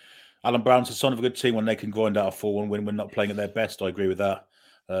 Alan Brown's a son of a good team when they can grind out a 4-1 win when not playing at their best. I agree with that.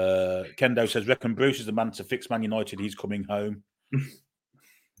 Kendo says, reckon Bruce is the man to fix Man United. He's coming home.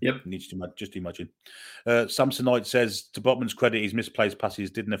 Yep. Needs to just imagine. Samsonite says, to Botman's credit, his misplaced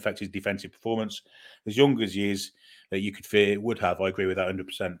passes didn't affect his defensive performance. As young as he is, you could fear it would have. I agree with that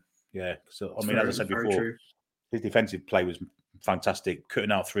 100%. Yeah. So, I mean, as I said before, his defensive play was fantastic.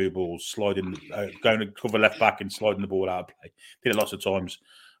 Cutting out through balls, sliding, going to cover left back and sliding the ball out of play. Did it lots of times.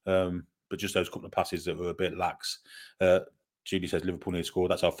 But just those couple of passes that were a bit lax. Judy says Liverpool need to score.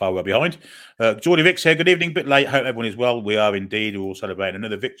 That's how far we're behind. Geordie Vicks here. Good evening. Bit late. Hope everyone is well. We are indeed. We're all celebrating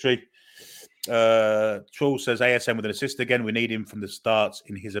another victory. Troll says ASM with an assist again. We need him from the start,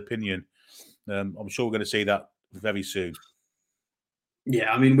 in his opinion. I'm sure we're going to see that very soon.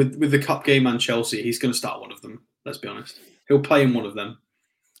 Yeah, I mean, with the cup game and Chelsea, he's going to start one of them. Let's be honest. He'll play in one of them.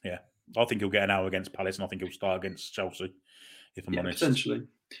 Yeah, I think he'll get an hour against Palace, and I think he'll start against Chelsea. If I'm honest, potentially.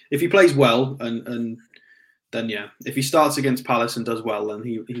 If he plays well, and then yeah, if he starts against Palace and does well, then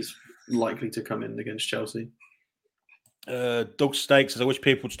he's likely to come in against Chelsea. Doug Stakes says, I wish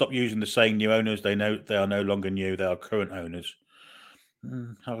people would stop using the saying new owners. They know they are no longer new. They are current owners.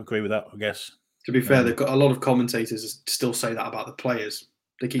 I agree with that, I guess. To be fair, they've got a lot of commentators still say that about the players.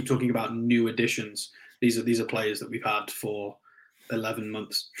 They keep talking about new additions. These are players that we've had for 11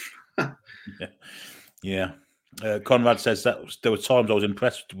 months. Yeah. Conrad says that there were times I was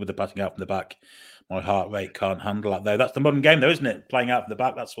impressed with the passing out from the back. My heart rate can't handle that, though. That's the modern game, though, isn't it? Playing out from the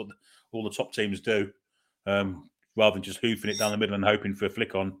back, that's what all the top teams do. Rather than just hoofing it down the middle and hoping for a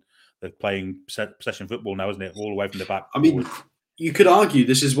flick on. They're playing possession football now, isn't it? All the way from the back. I mean, you could argue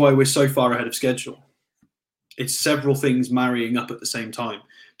this is why we're so far ahead of schedule. It's several things marrying up at the same time.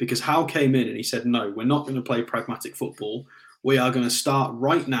 Because Howe came in and he said, no, we're not going to play pragmatic football. We are going to start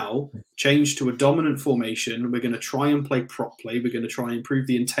right now, change to a dominant formation. We're going to try and play prop play. We're going to try and improve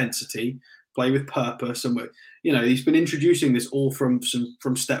the intensity, play with purpose. And he's been introducing this all from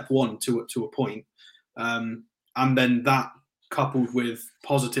step one to a point. And then that coupled with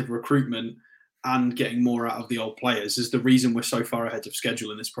positive recruitment and getting more out of the old players is the reason we're so far ahead of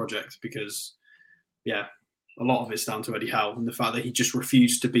schedule in this project. Because, yeah, a lot of it's down to Eddie Howe and the fact that he just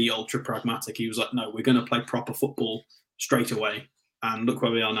refused to be ultra pragmatic. He was like, no, we're going to play proper football straight away. And look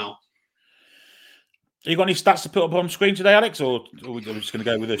where we are now. You got any stats to put up on screen today, Alex, or are we just going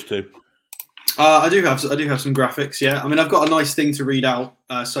to go with this too? I do have some graphics. Yeah, I mean, I've got a nice thing to read out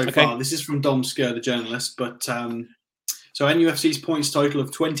so far. This is from Dom Skur, the journalist. But so NUFC's points total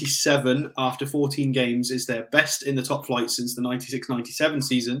of 27 after 14 games is their best in the top flight since the 96-97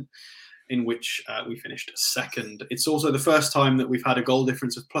 season, in which we finished second. It's also the first time that we've had a goal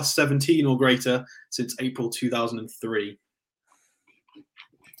difference of plus 17 or greater since April 2003.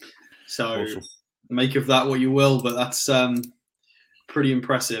 So make of that what you will, but that's pretty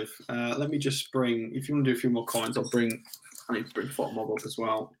impressive. Let me just bring, if you want to do a few more comments, I need to bring FotMob up as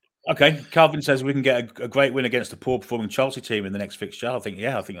well. Okay, Calvin says we can get a great win against a poor performing Chelsea team in the next fixture. I think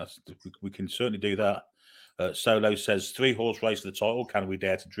we can certainly do that. Solo says 3-horse race for the title. Can we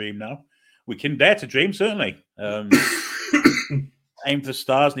dare to dream now? We can dare to dream, certainly. Aim for the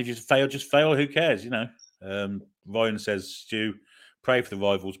stars, and if you fail, just fail. Who cares, Ryan says, Stu, pray for the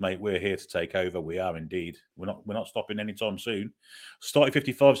rivals, mate. We're here to take over. We are indeed. We're not stopping anytime soon.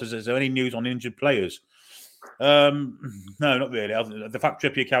 Starty55 says, is there any news on injured players? No, not really. The fact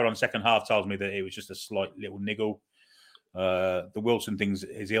Trippier carried on second half tells me that it was just a slight little niggle. The Wilson thing's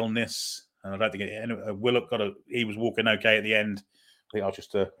his illness, and I don't think Willock he was walking okay at the end. I think that was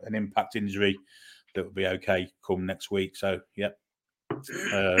just an impact injury that will be okay come next week. So, yep.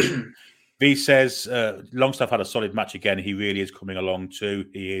 V says Longstaff had a solid match again. He really is coming along too.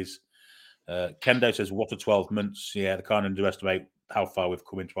 He is. Kendo says, what a 12 months. Yeah, they can't underestimate how far we've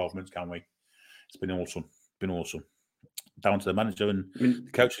come in 12 months, can we? It's been awesome. Awesome. Down to the manager and the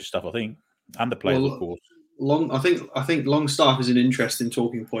coaching stuff, I think, and the players, of course. I think Longstaff is an interesting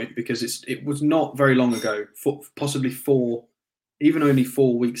talking point because it was not very long ago, possibly only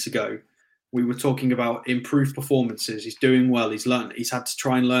 4 weeks ago, we were talking about improved performances. He's doing well. He's had to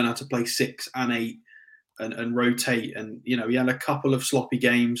try and learn how to play 6 and 8 and rotate. And he had a couple of sloppy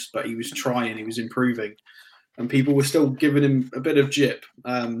games, but he was trying. He was improving, and people were still giving him a bit of jip.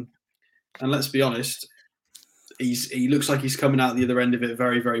 And let's be honest. He looks like he's coming out the other end of it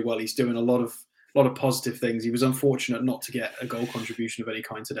very, very well. He's doing a lot of positive things. He was unfortunate not to get a goal contribution of any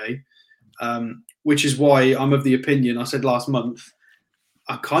kind today, which is why I'm of the opinion I said last month.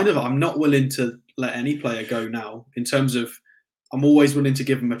 I'm not willing to let any player go now. In terms of, I'm always willing to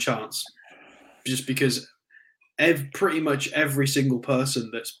give him a chance, just because pretty much every single person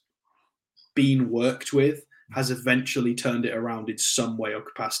that's been worked with has eventually turned it around in some way or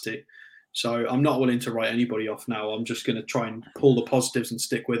capacity. So I'm not willing to write anybody off now. I'm just going to try and pull the positives and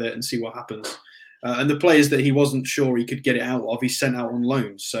stick with it and see what happens. And the players that he wasn't sure he could get it out of, he sent out on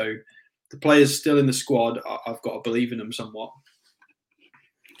loan. So the players still in the squad, I've got to believe in them somewhat.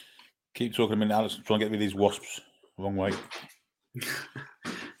 Keep talking a minute, Alex. I'm trying to get rid of these wasps. Wrong way.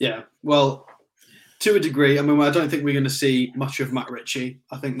 Yeah, well, to a degree. I mean, I don't think we're going to see much of Matt Ritchie.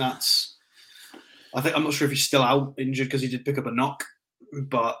 I'm not sure if he's still out injured because he did pick up a knock.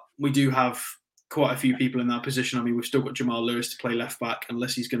 But we do have quite a few people in that position. I mean, we've still got Jamal Lewis to play left back,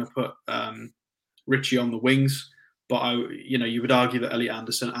 unless he's going to put Ritchie on the wings. But you would argue that Elliot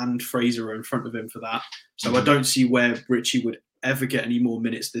Anderson and Fraser are in front of him for that. So I don't see where Ritchie would ever get any more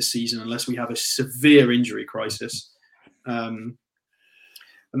minutes this season unless we have a severe injury crisis. And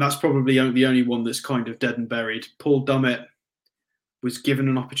that's probably the only one that's kind of dead and buried. Paul Dummett was given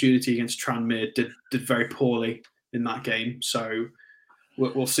an opportunity against Tranmere, did very poorly in that game. So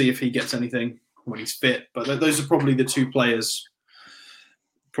we'll see if he gets anything when he's fit. But those are probably the two players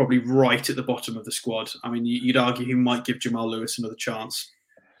probably right at the bottom of the squad. I mean, you'd argue he might give Jamal Lewis another chance.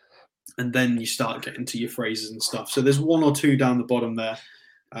 And then you start getting to your phrases and stuff. So there's one or two down the bottom there.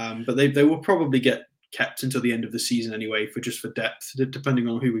 But they will probably get kept until the end of the season anyway, for depth, depending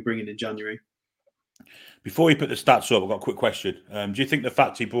on who we bring in January. Before we put the stats up, I've got a quick question. Do you think the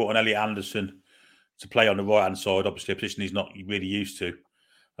fact he brought on Elliot Anderson to play on the right-hand side, obviously a position he's not really used to,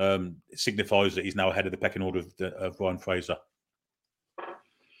 it signifies that he's now ahead of the pecking order of Ryan Fraser?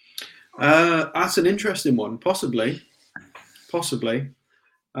 That's an interesting one. Possibly.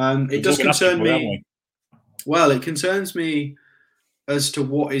 It does concern me. Well, it concerns me as to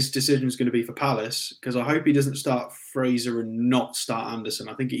what his decision is going to be for Palace, because I hope he doesn't start Fraser and not start Anderson.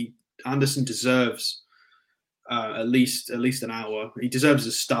 I think Anderson deserves at least an hour. He deserves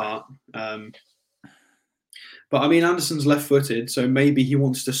a start. But I mean, Anderson's left-footed, so maybe he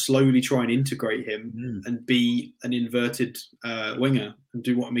wants to slowly try and integrate him and be an inverted winger and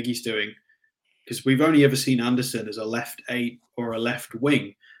do what Miggy's doing. Because we've only ever seen Anderson as a left 8 or a left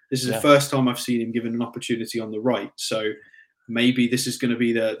wing. This is the first time I've seen him given an opportunity on the right. So maybe this is going to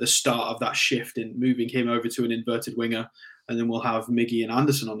be the start of that shift in moving him over to an inverted winger, and then we'll have Miggy and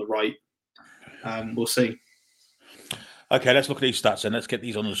Anderson on the right. We'll see. Okay, let's look at these stats and let's get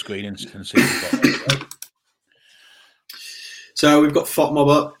these on the screen and see what we've got. So we've got FotMob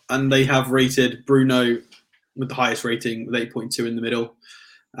up, and they have rated Bruno with the highest rating with 8.2 in the middle.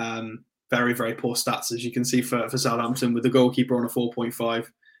 Very, very poor stats, as you can see, for Southampton, with the goalkeeper on a 4.5.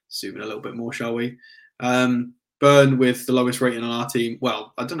 Zoom in a little bit more, shall we? Burn with the lowest rating on our team.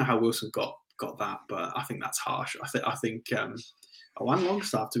 Well, I don't know how Wilson got that, but I think that's harsh. I think and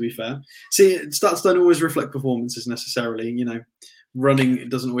Longstaff, to be fair. See, stats don't always reflect performances necessarily. Running, it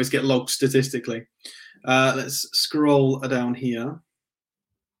doesn't always get logged statistically. Let's scroll down here.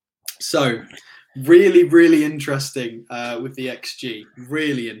 So, really, really interesting with the XG.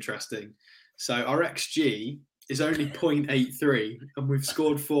 Really interesting. So, our XG is only 0.83, and we've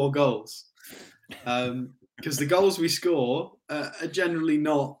scored 4 goals. Because the goals we score are generally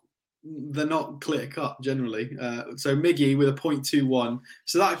they're not clear cut generally. So Miggy with a 0.21.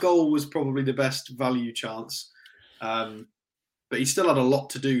 So that goal was probably the best value chance. But he still had a lot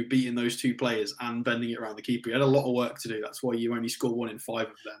to do beating those 2 players and bending it around the keeper. He had a lot of work to do. That's why you only score 1 in 5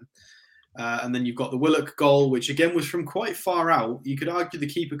 of them. And then you've got the Willock goal, which again was from quite far out. You could argue the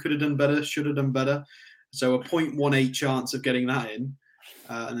keeper could have done better, should have done better. So a 0.18 chance of getting that in.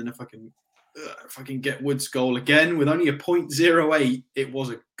 And then if I can get Wood's goal again with only a 0.08, it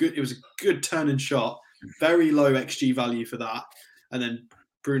was a good turn and shot. Very low XG value for that. And then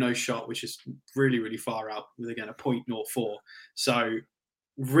Bruno's shot, which is really, really far out, with again a 0.04. So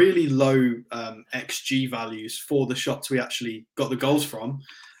really low XG values for the shots we actually got the goals from.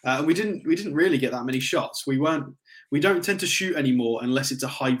 We didn't really get that many shots. We don't tend to shoot anymore unless it's a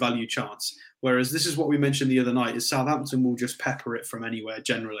high value chance. Whereas this is what we mentioned the other night: is Southampton will just pepper it from anywhere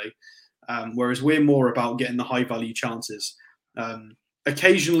generally. Whereas we're more about getting the high value chances.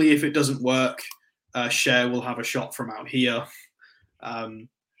 Occasionally, if it doesn't work, Cher will have a shot from out here.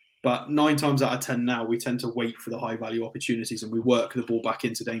 But 9 times out of 10 now, we tend to wait for the high value opportunities and we work the ball back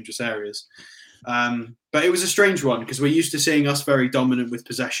into dangerous areas. But it was a strange one because we're used to seeing us very dominant with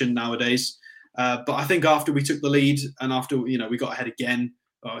possession nowadays. But I think after we took the lead and after we got ahead again,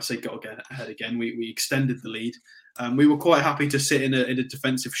 we extended the lead. We were quite happy to sit in a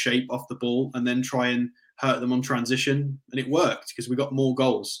defensive shape off the ball and then try and hurt them on transition, and it worked because we got more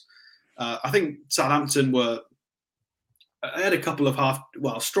goals. I think Southampton had a couple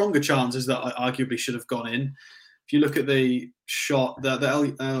of stronger chances that arguably should have gone in. If you look at the shot, the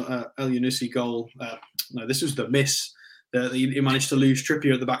El Yunusi goal, no, this was the miss. He managed to lose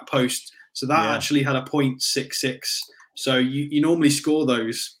Trippier at the back post, so that actually had a 0.66. So you normally score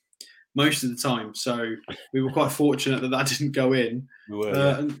those most of the time. So we were quite fortunate that didn't go in. We were,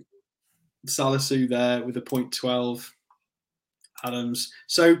 and Salisu there with a 0.12. Adams.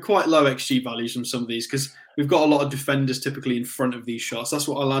 So quite low XG values from some of these because we've got a lot of defenders typically in front of these shots. That's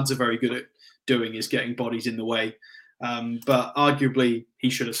what our lads are very good at doing, is getting bodies in the way. But arguably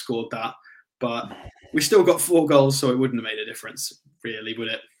he should have scored that. But we still got 4 goals, so it wouldn't have made a difference, really, would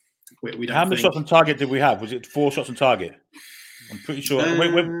it? We don't. How many shots on target did we have? Was it 4 shots on target? I'm pretty sure. It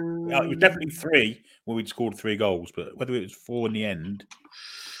was definitely 3 when we'd scored 3 goals, but whether it was 4 in the end.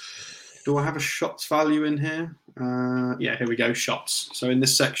 Do I have a shots value in here? Yeah, here we go, shots. So in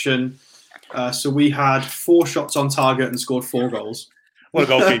this section, so we had 4 shots on target and scored 4 goals. What a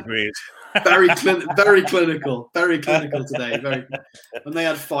goalkeeper he is. very clinical today. And they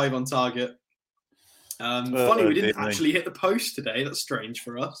had 5 on target. Funny, we didn't actually hit the post today. That's strange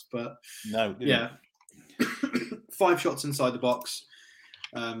for us, but no, yeah. 5 shots inside the box.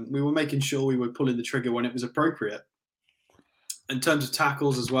 We were making sure we were pulling the trigger when it was appropriate. In terms of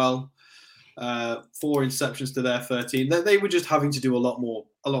tackles as well, 4 interceptions to their 13. They were just having to do a lot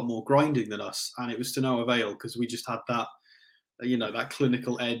more grinding than us, and it was to no avail because we just had that, that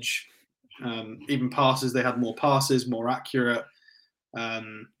clinical edge. Even passes, they had more passes, more accurate.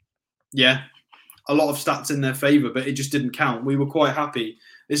 A lot of stats in their favour, but it just didn't count. We were quite happy.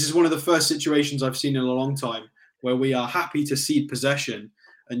 This is one of the first situations I've seen in a long time where we are happy to cede possession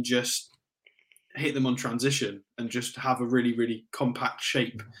and just hit them on transition and just have a really, really compact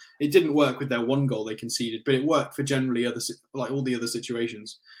shape. It didn't work with their 1 goal they conceded, but it worked for generally all the other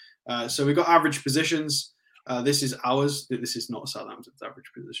situations. So we got average positions. This is ours. This is not Southampton's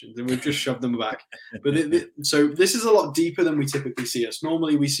average positions, and we've just shoved them back. But so this is a lot deeper than we typically see us.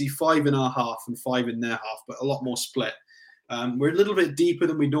 Normally we see 5 in our half and 5 in their half, but a lot more split. We're a little bit deeper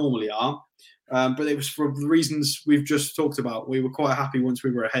than we normally are. But it was for the reasons we've just talked about. We were quite happy once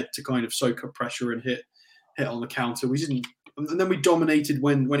we were ahead to kind of soak up pressure and hit on the counter. We didn't, and then we dominated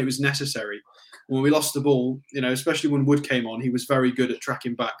when it was necessary. When we lost the ball, especially when Wood came on, he was very good at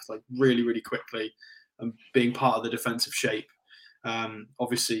tracking back like really, really quickly and being part of the defensive shape.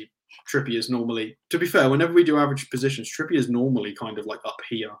 Obviously, Trippier is normally, to be fair, whenever we do average positions, Trippier is normally kind of like up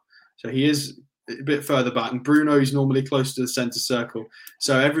here. So he is a bit further back, and Bruno is normally close to the centre circle.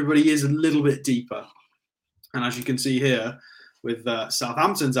 So everybody is a little bit deeper. And as you can see here with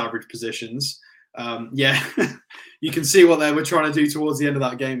Southampton's average positions, you can see what they were trying to do towards the end of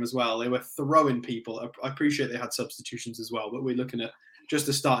that game as well. They were throwing people. I appreciate they had substitutions as well, but we're looking at just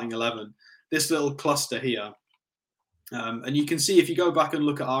the starting 11. This little cluster here. And you can see if you go back and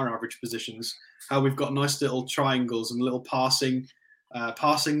look at our average positions, how we've got nice little triangles and little passing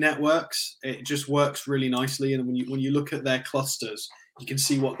networks. It just works really nicely. And when you look at their clusters, you can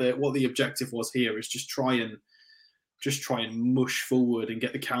see what the objective was here is just try and mush forward and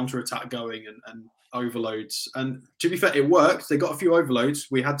get the counter attack going and overloads. And to be fair, it worked. They got a few overloads.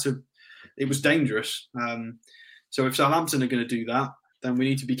 It was dangerous. So if Southampton are going to do that, then we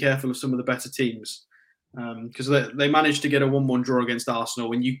need to be careful of some of the better teams. Because they managed to get a 1-1 draw against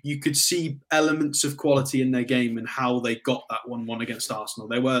Arsenal, and you could see elements of quality in their game and how they got that 1-1 against Arsenal.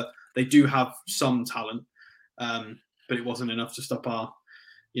 They do have some talent, but it wasn't enough to stop our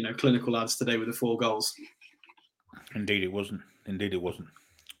clinical lads today with the 4 goals. Indeed, it wasn't. So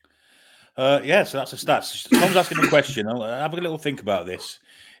that's the stats. Tom's asking a question. I'll have a little think about this.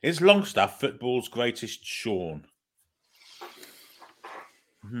 Is Longstaff football's greatest Sean?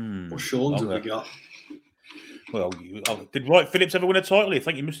 What Sean's have we got? Well, did Wright Phillips ever win a title? I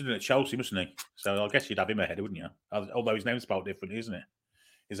think he must have done it at Chelsea, mustn't he? So I guess you'd have him ahead, wouldn't you? Although his name's spelled differently, isn't it?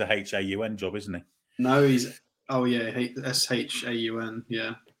 It's a Haun job, isn't he? No, he's Shaun.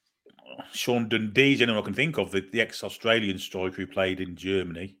 Yeah. Sean Dundee's the only one I can think of, the ex-Australian striker who played in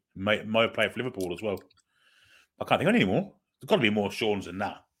Germany. Might have played for Liverpool as well. I can't think of any more. There's got to be more Sean's than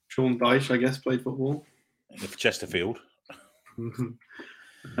that. Sean Dyche, I guess, played football. For Chesterfield.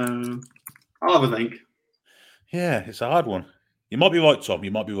 I'll have a think. Yeah, it's a hard one. You might be right, Tom.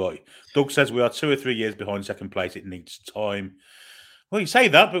 You might be right. Doug says we are 2 or 3 years behind second place. It needs time. Well, you say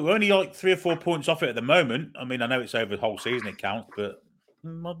that, but we're only like 3 or 4 points off it at the moment. I mean, I know it's over the whole season it counts, but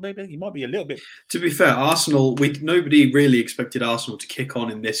maybe you might be a little bit. To be fair, Arsenal, nobody really expected Arsenal to kick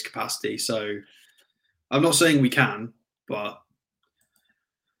on in this capacity. So I'm not saying we can, but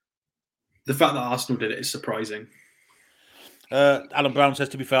the fact that Arsenal did it is surprising. Alan Brown says,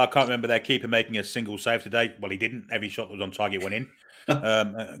 to be fair, I can't remember their keeper making a single save today. Well, he didn't. Every shot that was on target went in.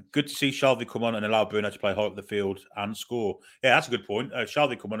 Good to see Shelvey come on and allow Bruno to play high up the field and score. Yeah, that's a good point.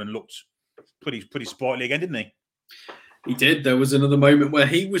 Shelvey come on and looked pretty sprightly again, didn't he? He did. There was another moment where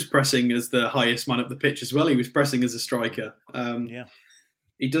he was pressing as the highest man up the pitch as well. He was pressing as a striker.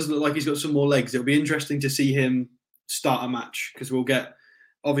 He does look like he's got some more legs. It'll be interesting to see him start a match because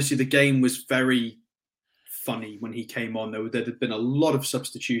obviously the game was very funny when he came on. There had been a lot of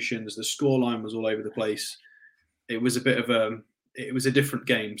substitutions. The scoreline was all over the place. It was a different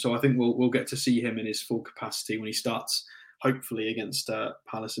game. So I think we'll get to see him in his full capacity when he starts, hopefully against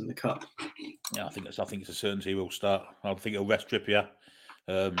Palace in the Cup. Yeah, I think it's a certainty he'll start. I think he'll rest Trippier.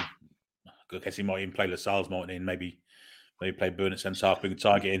 I guess he might even play Lascelles, mightn't he? And maybe play Burnett centre half, bring a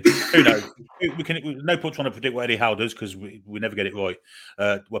target in. Who knows? No point trying to predict what Eddie Howe does because we never get it right.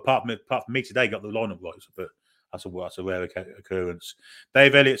 Apart from me today, got the lineup right, but that's a rare occurrence.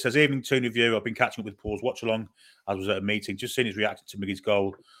 Dave Elliott says, evening tune review. I've been catching up with Paul's watch along. I was at a meeting, just seen his reaction to Miggy's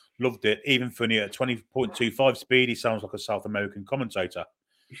goal. Loved it. Even funny at 20.25 speed, he sounds like a South American commentator.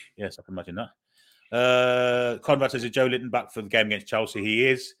 Yes, I can imagine that. Conrad says, is Joe Linton back for the game against Chelsea? He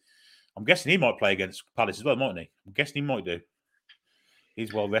is. I'm guessing he might play against Palace as well, mightn't he? I'm guessing he might do.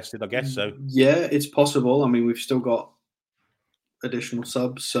 He's well rested, I guess. So yeah, it's possible. I mean, we've still got additional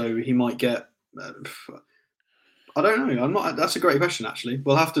subs, so he might get. I don't know. I'm not. That's a great question, actually.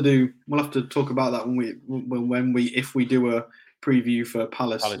 We'll have to talk about that if we do a preview for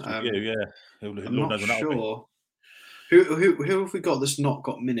Palace. Review, yeah. I'm not sure. Who have we got that's not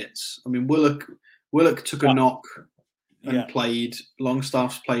got minutes? I mean, Willock took a knock. And played.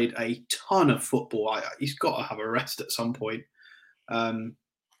 Longstaff's played a ton of football. He's got to have a rest at some point.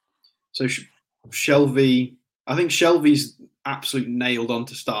 So Shelvey, I think Shelvey's absolutely nailed on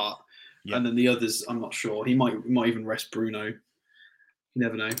to start, and then the others, I'm not sure. He might even rest Bruno. You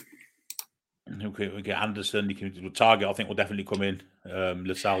never know. We get Anderson. He can target. I think will definitely come in.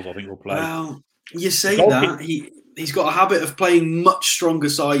 Lascelles, I think will play. Well, you say that he's got a habit of playing much stronger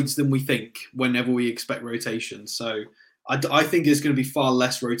sides than we think. Whenever we expect rotation, so. I think there's going to be far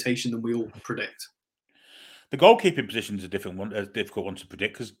less rotation than we all predict. The goalkeeping position is a difficult one to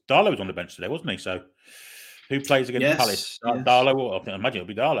predict because Darlow was on the bench today, wasn't he? So, who plays against Palace? Yes. Darlow. I imagine it'll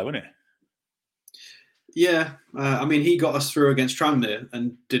be Darlow, won't it? Yeah, I mean, he got us through against Tranmere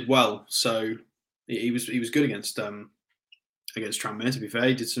and did well. So he was good against Tranmere. To be fair,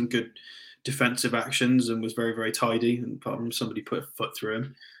 he did some good defensive actions and was very, very tidy. And apart from somebody put a foot through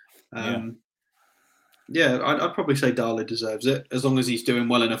him. Yeah, I'd probably say Darlow deserves it as long as he's doing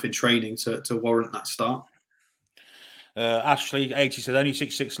well enough in training to warrant that start. Ashley 80 says only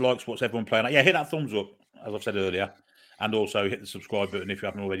 66 likes. What's everyone playing at? Yeah, hit that thumbs up as I've said earlier, and also hit the subscribe button if you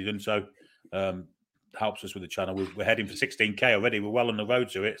haven't already done so. Helps us with the channel. We're heading for 16k already. We're well on the road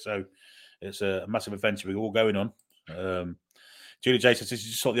to it, so it's a massive adventure we're all going on. Julie J says this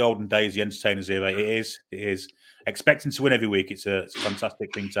is just like the olden days, the entertainers era. It is expecting to win every week. It's a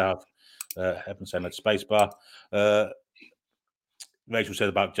fantastic thing to have. Heaven saying that space bar. Rachel said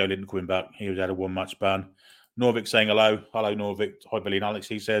about Joe Linton coming back. He was had a 1-match ban. Norvik saying hello. Hello, Norvik. Hi, Billy and Alex.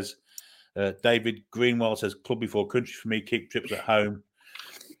 He says, David Greenwell says, club before country for me. Keep trips at home.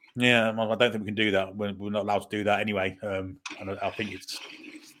 Yeah, I don't think we can do that. We're not allowed to do that anyway. And I think it's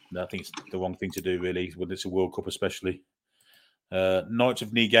the wrong thing to do, really, when it's a World Cup, especially. Knights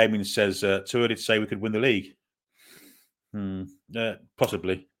of Knee Gaming says, too early to say we could win the league.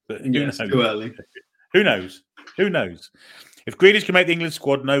 Possibly, but yes, too early. Who knows? Who knows? If Grealish can make the England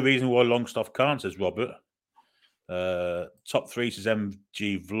squad, no reason why Longstaff can't, says Robert. Top 3 says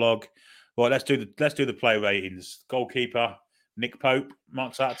MG Vlog. Right, let's do the play ratings. Goalkeeper Nick Pope,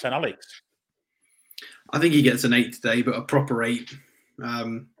 marks out of 10. Alex, I think he gets an 8 today, but a proper 8.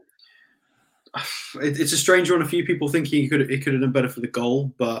 It's a strange one. A few people think he could have done better for the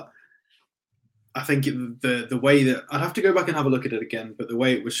goal, but I think the way that I'd have to go back and have a look at it again. But the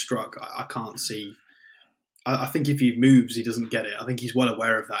way it was struck, I can't see. I think if he moves, he doesn't get it. I think he's well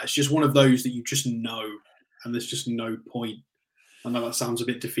aware of that. It's just one of those that you just know, and there's just no point. I know that sounds a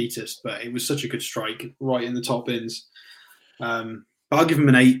bit defeatist, but it was such a good strike right in the top bins. But I'll give him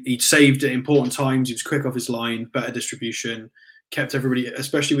an 8. He saved at important times. He was quick off his line, better distribution, kept everybody,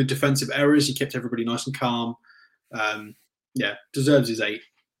 especially with defensive errors, he kept everybody nice and calm. Deserves his 8.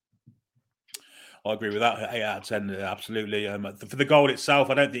 I agree with that. 8 out of 10, absolutely. For the goal itself,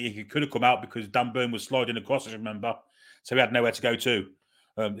 I don't think he could have come out because Dan Burn was sliding across, I remember. So he had nowhere to go to.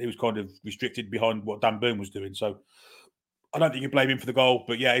 He was kind of restricted behind what Dan Burn was doing. So I don't think you blame him for the goal.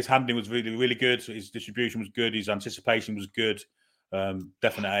 But yeah, his handling was really, really good. His distribution was good. His anticipation was good.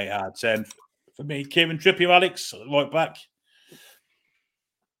 Definitely 8 out of 10. For me, Kieran Trippier, Alex, right back.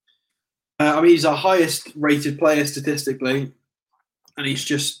 He's our highest rated player statistically. And he's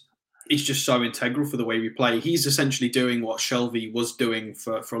just so integral for the way we play. He's essentially doing what Shelvey was doing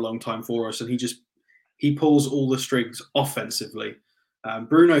for a long time for us, and he pulls all the strings offensively.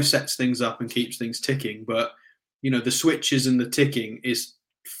 Bruno sets things up and keeps things ticking, but the switches and the ticking is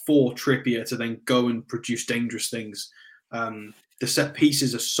for Trippier to then go and produce dangerous things. The set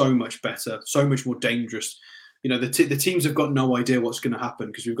pieces are so much better, so much more dangerous. The teams have got no idea what's going to happen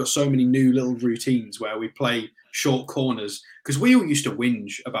because we've got so many new little routines where we play short corners, because we all used to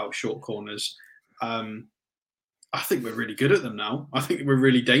whinge about short corners. I think we're really good at them now. I think we're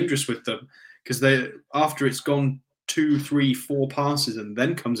really dangerous with them because after it's gone 2, 3, 4 passes and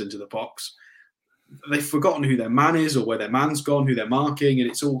then comes into the box, they've forgotten who their man is or where their man's gone, who they're marking, and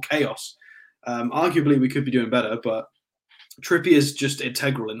it's all chaos. Arguably, we could be doing better, but Trippier is just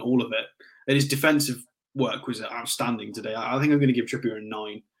integral in all of it. And his defensive work was outstanding today. I think I'm going to give Trippier a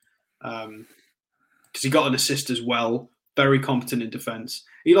 9. Because he got an assist as well. Very competent in defence.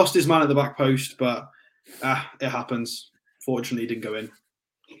 He lost his man at the back post, but it happens. Fortunately, he didn't go in.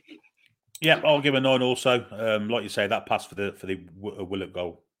 Yeah, I'll give a 9 also. Like you say, that pass for the Willett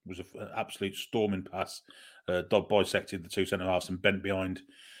goal was an absolute storming pass. Dodd bisected the 2 centre-halves and bent behind.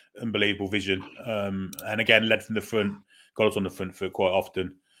 Unbelievable vision. And again, led from the front. Got us on the front foot quite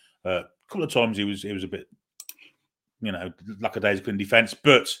often. A couple of times he was a bit, lackadaisical in defence,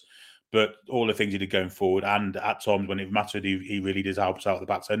 but all the things he did going forward, and at times when it mattered, he really did help us out at the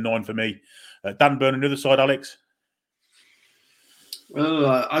back. So 9 for me. Dan Burn on the other side, Alex.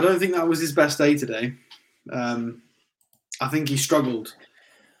 Well, I don't think that was his best day today. I think he struggled.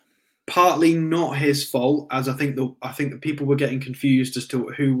 Partly not his fault, as I think that people were getting confused as to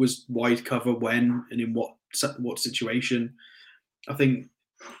who was wide cover when and in what situation. I think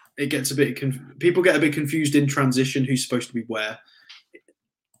it gets a bit people get a bit confused in transition who's supposed to be where,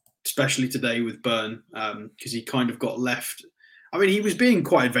 especially today with Burn, because he kind of got left. I mean, he was being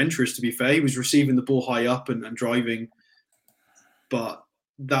quite adventurous, to be fair. He was receiving the ball high up and driving, but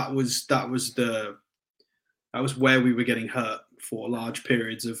that was where we were getting hurt for large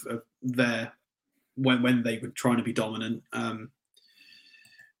periods of when they were trying to be dominant. I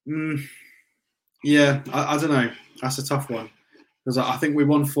don't know. That's a tough one because I think we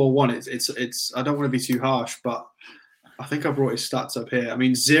won 4-1. It's. I don't want to be too harsh, but I think I brought his stats up here. I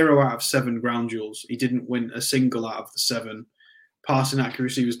mean, 0 out of 7 ground duels. He didn't win a single out of the 7. Passing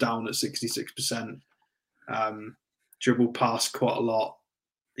accuracy was down at 66%. Dribble passed quite a lot.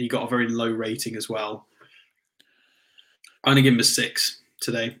 He got a very low rating as well. I only give him a 6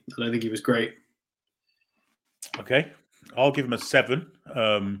 today. I don't think he was great. Okay, I'll give him a 7.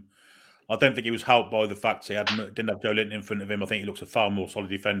 I don't think he was helped by the fact he didn't have Joe Linton in front of him. I think he looks a far more solid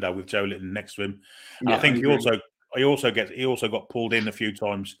defender with Joe Linton next to him. Yeah, I think he also got pulled in a few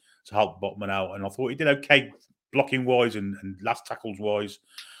times to help Botman out, and I thought he did okay blocking wise and last tackles wise.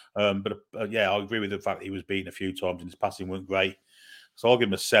 But I agree with the fact that he was beaten a few times and his passing weren't great. So I'll give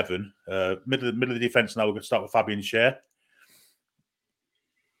him a 7. Middle of the defence now. We're going to start with Fabian Schär.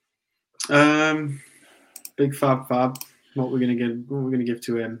 Big Fab. What we're gonna give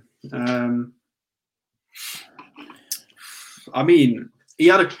to him? I mean, he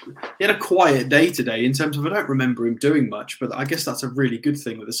had a quiet day today in terms of I don't remember him doing much, but I guess that's a really good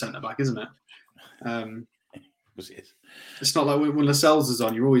thing with a centre back, isn't it? It's not like when Lascelles is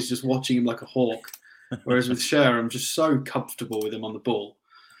on, you're always just watching him like a hawk. Whereas with Schär, I'm just so comfortable with him on the ball.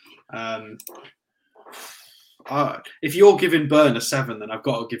 If you're giving Burn a 7, then I've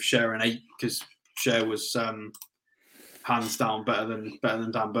got to give Schär an 8 because Schär was hands down better than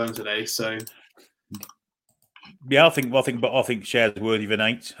Dan Burn today. So yeah, I think Schär's worthy of an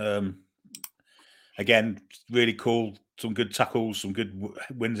 8. Again, really cool. Some good tackles, some good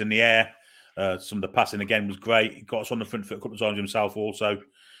wins in the air. Some of the passing again was great. He got us on the front foot a couple of times himself. Also,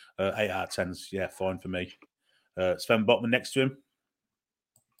 8 out of 10s. Yeah, fine for me. Sven Botman next to him.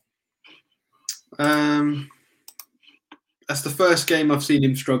 That's the first game I've seen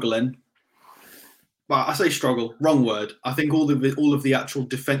him struggle in. Well, I say struggle, wrong word. I think all of the actual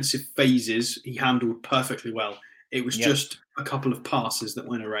defensive phases he handled perfectly well. It was just a couple of passes that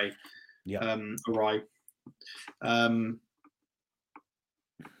went awry.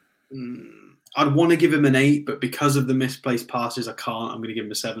 I'd want to give him an 8, but because of the misplaced passes, I can't. I'm going to give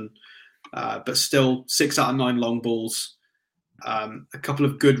him a 7. But still, 6 out of 9 long balls. A couple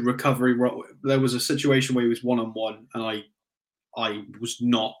of good recovery. There was a situation where he was 1-on-1, and I was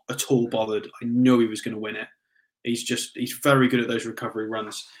not at all bothered. I knew he was going to win it. He's very good at those recovery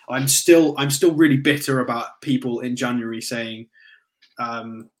runs. I'm still really bitter about people in January saying, I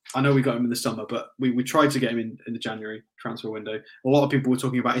know we got him in the summer, but we tried to get him in the January transfer window. A lot of people were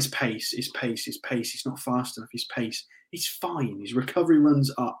talking about his pace. He's not fast enough. His pace. He's fine. His recovery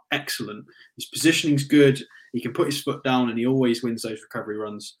runs are excellent. His positioning's good. He can put his foot down, and he always wins those recovery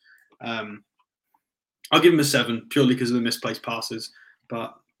runs. I'll give him a 7 purely because of the misplaced passes.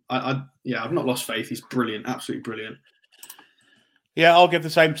 But I've not lost faith. He's brilliant, absolutely brilliant. Yeah, I'll give the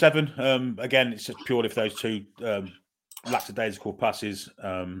same 7. Again, it's just purely for those two lackadaisical passes.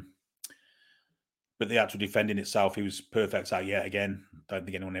 But the actual defending itself, he was perfect at yet again. Don't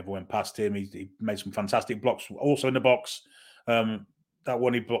think anyone ever went past him. He made some fantastic blocks. Also in the box, that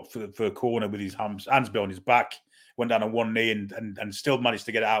one he blocked for a corner with his hands behind his back, went down on one knee and still managed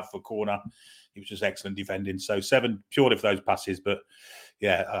to get it out for a corner. He was just excellent defending. So 7 purely for those passes. But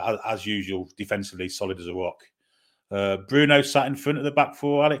yeah, as usual, defensively solid as a rock. Bruno sat in front of the back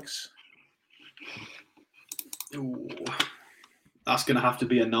four, Alex. Ooh, that's going to have to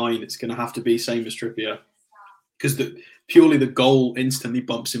be a 9. It's going to have to be same as Trippier. Because purely the goal instantly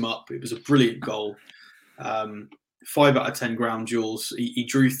bumps him up. It was a brilliant goal. 5 out of 10 ground duels. He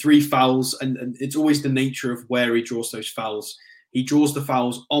drew 3 fouls, and it's always the nature of where he draws those fouls. He draws the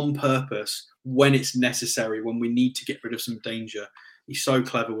fouls on purpose when it's necessary, when we need to get rid of some danger. He's so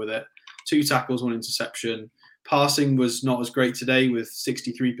clever with it. 2 tackles, 1 interception. Passing was not as great today with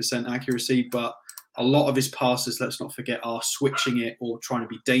 63% accuracy, but a lot of his passes, let's not forget, are switching it or trying to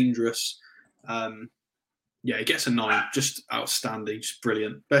be dangerous. He gets a 9. Just outstanding, just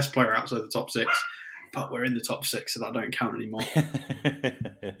brilliant. Best player outside the top 6. But we're in the top 6, so that don't count anymore.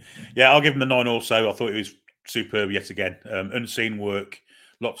 Yeah, I'll give him the 9 also. I thought it was superb yet again. Unseen work,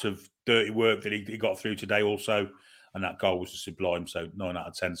 lots of dirty work that he got through today also. And that goal was sublime. So 9 out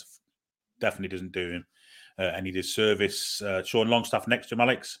of 10 definitely doesn't do him any disservice. Sean Longstaff next to him,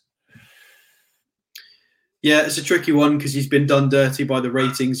 Alex. Yeah, it's a tricky one because he's been done dirty by the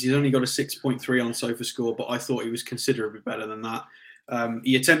ratings. He's only got a 6.3 on SofaScore, but I thought he was considerably better than that.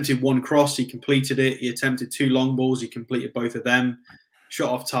 He attempted 1 cross, he completed it. He attempted 2 long balls, he completed both of them. Shot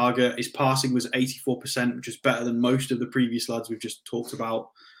off target. His passing was 84%, which is better than most of the previous lads we've just talked about.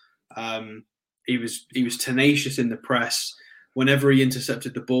 He was tenacious in the press. Whenever he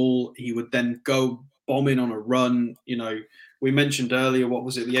intercepted the ball, he would then go bombing on a run. You know, we mentioned earlier, what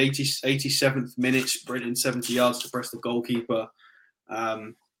was it, the 87th minute, sprinting 70 yards to press the goalkeeper.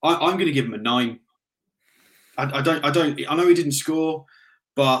 I'm going to give him a 9. I know he didn't score,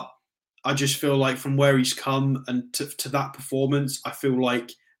 but I just feel like from where he's come and to that performance, I feel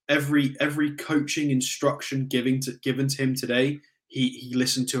like every coaching instruction given to him today, he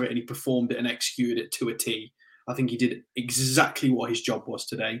listened to it and he performed it and executed it to a T. I think he did exactly what his job was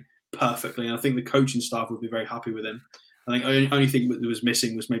today perfectly, and I think the coaching staff would be very happy with him. I think the only thing that was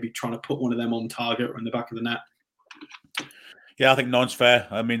missing was maybe trying to put one of them on target or in the back of the net. Yeah, I think 9's fair.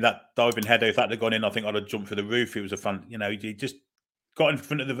 I mean, that diving header, if that had gone in, I think I'd have jumped through the roof. It was a fun, he just got in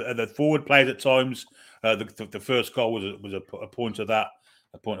front of the forward players at times. The first goal was a point of that,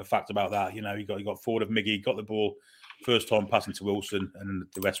 a point of fact about that. You know, he got forward of Miggy, got the ball first time passing to Wilson, and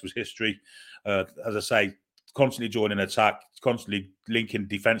the rest was history. As I say, constantly joining attack, constantly linking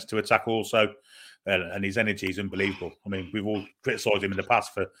defence to attack also. And his energy is unbelievable. I mean, we've all criticised him in the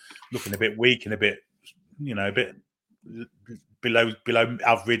past for looking a bit weak and a bit below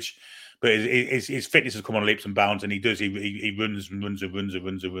average. But his fitness has come on leaps and bounds, and he does. He runs and runs and runs and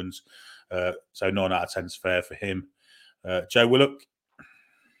runs and runs. So 9 out of 10 is fair for him. Joe Willock.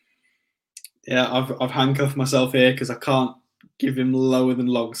 Yeah, I've handcuffed myself here because I can't give him lower than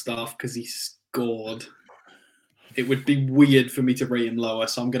Longstaff because he scored. It would be weird for me to rate him lower,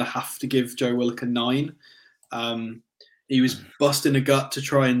 so I'm going to have to give Joe Willock a 9. He was busting a gut to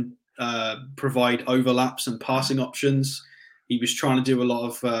try and provide overlaps and passing options. He was trying to do a lot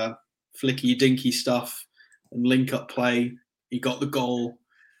of flicky, dinky stuff and link up play. He got the goal.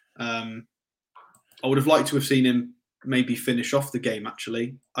 I would have liked to have seen him maybe finish off the game,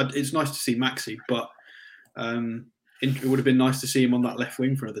 actually. It's nice to see Maxi, but it would have been nice to see him on that left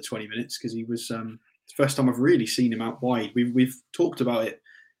wing for another 20 minutes because he was... it's the first time I've really seen him out wide. We've talked about it,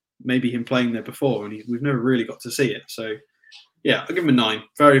 maybe him playing there before, and we've never really got to see it. So, yeah, I'll give him a 9.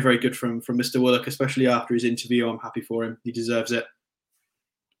 Very, very good from Mr. Willock, especially after his interview. I'm happy for him. He deserves it.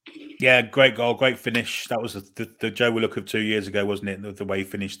 Yeah, great goal, great finish. That was the Joe Willock of 2 years ago, wasn't it? The way he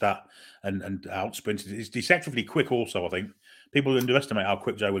finished that and out sprinted. He's deceptively quick also, I think. People underestimate how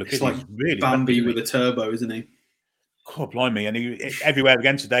quick Joe Willock is. It's like he's really Bambi rapid, with a turbo, isn't he? God, blimey. And he everywhere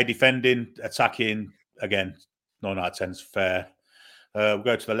again today, defending, attacking. Again, 9 out of 10 is fair. We'll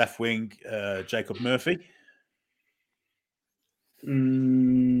go to the left wing, Jacob Murphy.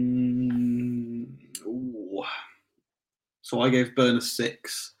 So I gave Burn a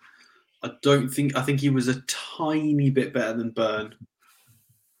 6. I think he was a tiny bit better than Burn.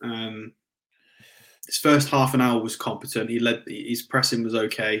 His first half an hour was competent. His pressing was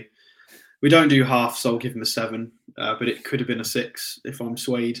okay. We don't do half, so I'll give him a 7. But it could have been a 6 if I'm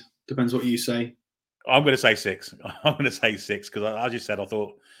swayed. Depends what you say. I'm going to say 6. I'm going to say 6 because, as you said, I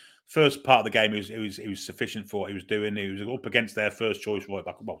thought first part of the game it was sufficient for what he was doing. He was up against their first choice right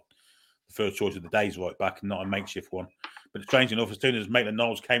back. Well, the first choice of the day's right back, and not a makeshift one. But strange enough, as soon as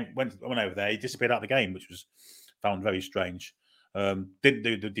Maitland-Niles went over there, he disappeared out of the game, which was found very strange. Didn't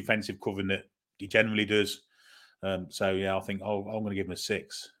do the defensive covering that he generally does. So yeah, I think I'm going to give him a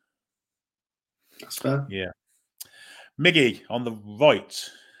 6. That's fair. Yeah, Miggy on the right.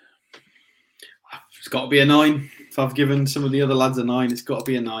 It's got to be a 9. If I've given some of the other lads a 9, it's got to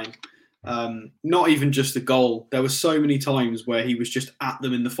be a 9. Not even just the goal. There were so many times where he was just at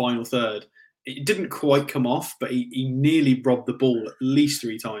them in the final third. It didn't quite come off, but he nearly robbed the ball at least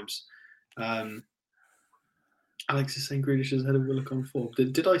 3 times. Alex is saying Grealish is ahead of Willock on form.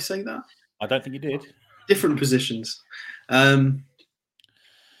 Did I say that? I don't think you did. Different positions. Yeah,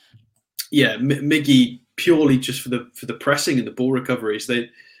 Miggy purely just for the pressing and the ball recoveries.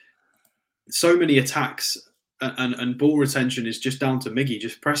 So many attacks and ball retention is just down to Miggy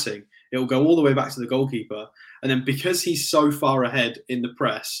just pressing. It will go all the way back to the goalkeeper, and then because he's so far ahead in the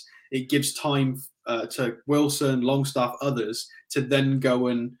press, it gives time to Wilson, Longstaff, others to then go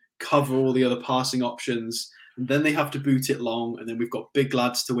and cover all the other passing options, and then they have to boot it long, and then we've got big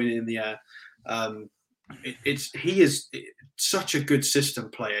lads to win it in the air. He is such a good system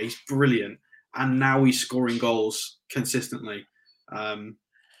player. He's brilliant, and now he's scoring goals consistently.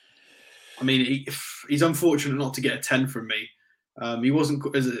 I mean, he's unfortunate not to get a 10 from me. He wasn't.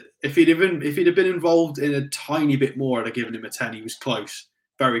 If he'd have been involved in a tiny bit more, I'd have given him a 10. He was close,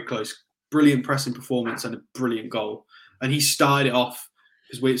 very close. Brilliant pressing performance and a brilliant goal. And he started it off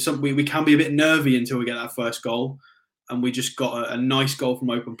because we can be a bit nervy until we get that first goal, and we just got a nice goal from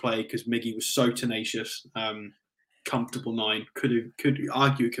open play because Miggy was so tenacious. Comfortable 9. Could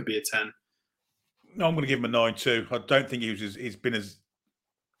argue it could be a 10. No, I'm going to give him a 9 too. I don't think he's been as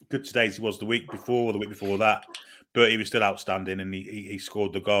good today as he was the week before or the week before that, but he was still outstanding, and he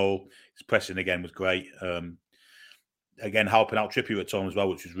scored the goal. His pressing again was great. Again, helping out Trippier at times as well,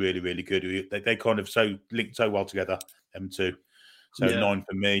 which was really, really good. They kind of linked so well together, them two. So yeah. 9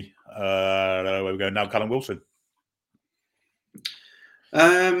 for me. Where we go now, Callum Wilson.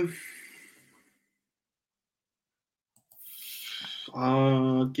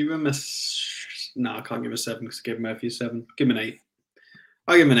 I'll give him a... No, I can't give him a 7 because I gave Murphy a 7. Give him an 8.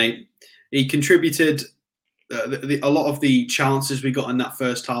 I'll give him an 8. He contributed a lot of the chances we got in that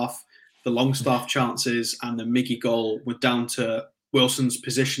first half. The Longstaff chances and the Miggy goal were down to Wilson's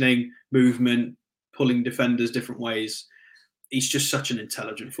positioning, movement, pulling defenders different ways. He's just such an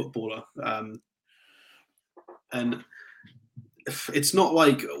intelligent footballer. And it's not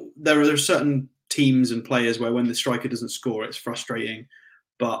like there are certain teams and players where when the striker doesn't score, it's frustrating.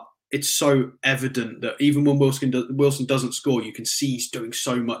 But it's so evident that even when Wilson doesn't score, you can see he's doing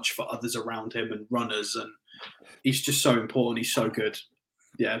so much for others around him and runners. And he's just so important. He's so good.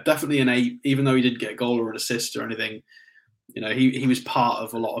 Yeah, definitely an 8. Even though he didn't get a goal or an assist or anything, he was part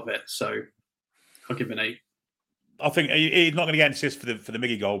of a lot of it. So I'll give him an 8. I think he's not going to get an assist for the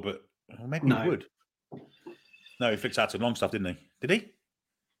Miggy goal, but maybe he would. No, he flicked out to Longstaff, didn't he? Did he?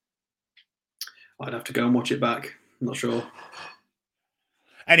 I'd have to go and watch it back. I'm not sure.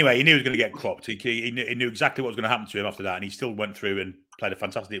 Anyway, he knew he was going to get cropped. He knew exactly what was going to happen to him after that, and he still went through and played a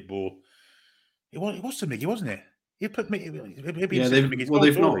fantastic ball. It was to Miggy, wasn't it? He put they've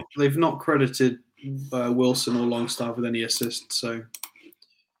not credited Wilson or Longstaff with any assists. So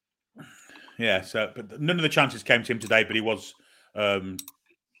yeah, but none of the chances came to him today. But he was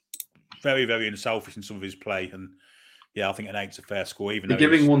very, very unselfish in some of his play, and yeah, I think an 8's a fair score. Even they're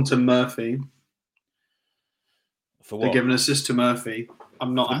giving one to Murphy. For what? They're giving an assist to Murphy.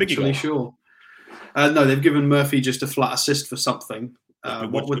 I'm not actually sure. No, they've given Murphy just a flat assist for something.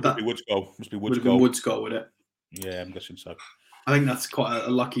 What would that be? Wood's goal. Must be Wood's goal. Wood's goal, would it? Yeah, I'm guessing so. I think that's quite a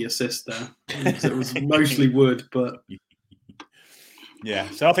lucky assist there. It was mostly Wood, but yeah.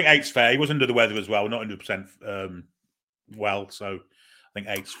 So I think 8's fair. He was under the weather as well, not 100% well. So I think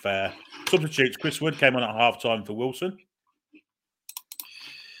 8's fair. Substitutes. Chris Wood came on at half-time for Wilson.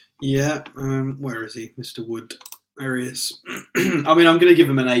 Yeah. Where is he, Mr. Wood? There he is. I mean, I'm going to give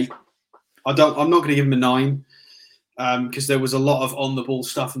him an 8. I'm not going to give him a 9 because there was a lot of on-the-ball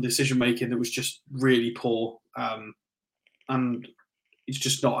stuff and decision-making that was just really poor. And it's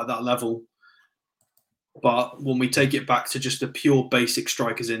just not at that level. But when we take it back to just a pure basic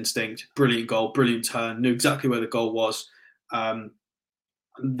striker's instinct, brilliant goal, brilliant turn, knew exactly where the goal was. And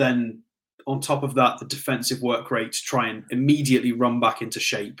then on top of that, the defensive work rate to try and immediately run back into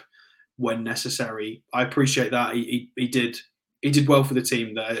shape when necessary. I appreciate that. He did well for the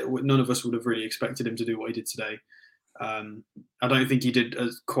team there. None of us would have really expected him to do what he did today. I don't think he did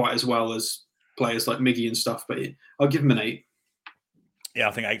quite as well as players like Miggy and stuff, but I'll give him an 8. Yeah,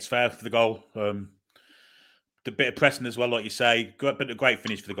 I think 8's fair for the goal. The bit of pressing as well, like you say, a great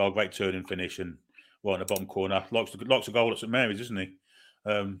finish for the goal, great turn and finish, and right in the bottom corner. Likes a goal at St Mary's, isn't he?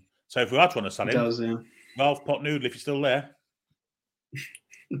 So if we are trying to sell him, Ralph Potnoodle, if you're still there,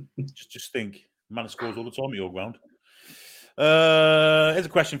 just think, man scores all the time at your ground. Here's a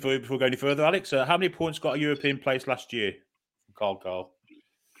question for you before we go any further, Alex. How many points got a European place last year? Carl.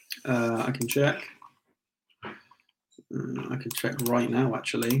 I can check. I can check right now,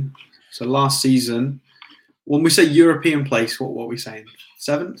 actually. So last season, when we say European place, what are we saying?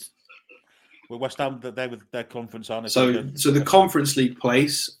 7th? Well, West Ham, they're with their conference, aren't they? So the Conference League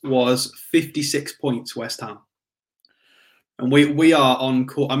place was 56 points, West Ham. And we are on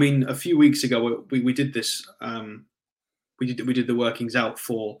course. I mean, a few weeks ago, we did this. We did the workings out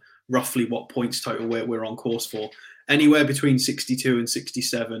for roughly what points total we're on course for. Anywhere between 62 and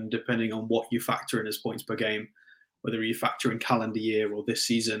 67, depending on what you factor in as points per game, whether you factor in calendar year or this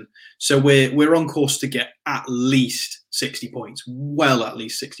season. So we're on course to get at least 60 points, well at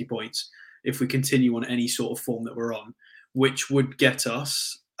least 60 points, if we continue on any sort of form that we're on, which would get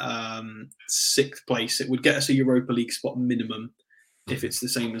us 6th place. It would get us a Europa League spot minimum if it's the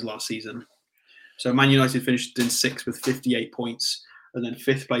same as last season. So Man United finished in 6th with 58 points, and then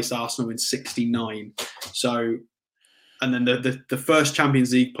 5th place Arsenal in 69. So, and then the first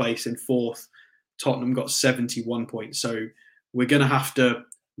Champions League place in 4th, Tottenham got 71 points. So we're going to have to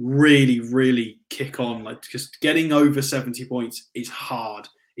really, really kick on. Because getting over 70 points is hard.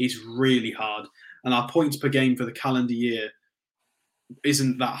 It's really hard. And our points per game for the calendar year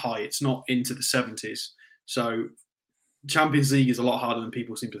isn't that high. It's not into the 70s. So Champions League is a lot harder than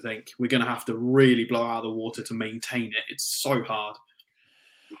people seem to think. We're going to have to really blow out of the water to maintain it. It's so hard.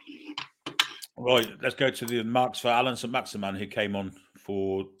 Right, let's go to the marks for Alan St Maximan, who came on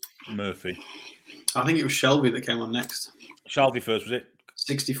for Murphy. I think it was Shelby that came on next. Shelby first, was it?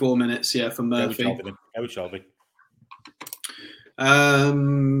 64 minutes, yeah, for Murphy. Go with Shelby. I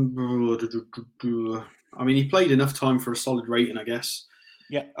mean, he played enough time for a solid rating, I guess.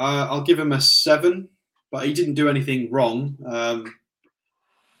 Yeah. I'll give him a 7, but he didn't do anything wrong.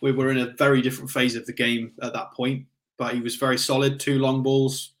 We were in a very different phase of the game at that point, but he was very solid. 2 long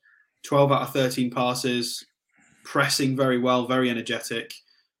balls, 12 out of 13 passes, pressing very well, very energetic,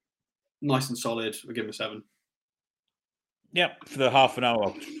 nice and solid. I'll give him a 7. Yeah, for the half an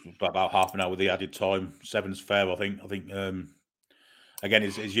hour, about half an hour with the added time, 7's fair, I think. Again,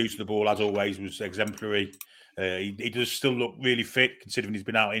 his use of the ball, as always, was exemplary. He does still look really fit, considering he's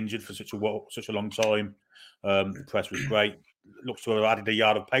been out injured for such a long time. The press was great. Looks to have added a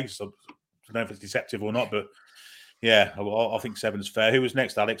yard of pace. I don't know if it's deceptive or not, but yeah, I think 7's fair. Who was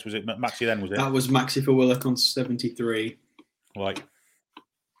next, Alex? Was it Maxi then, was it? That was Maxi for Willock on 73. Right.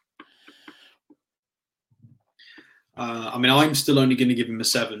 I mean, I'm still only going to give him a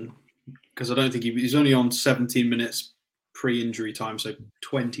 7 because I don't think he's only on 17 minutes pre-injury time, so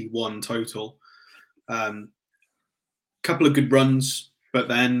 21 total. Couple of good runs, but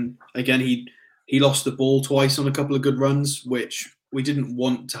then again he lost the ball twice on a couple of good runs, which we didn't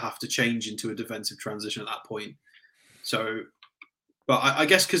want to have to change into a defensive transition at that point. So, but I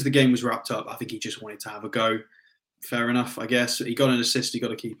guess because the game was wrapped up, I think he just wanted to have a go. Fair enough, I guess. He got an assist, he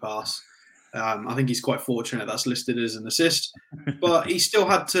got a key pass. I think he's quite fortunate that's listed as an assist, but he still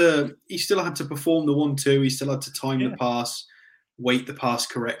had to perform the 1-2. He still had to time the pass, weight the pass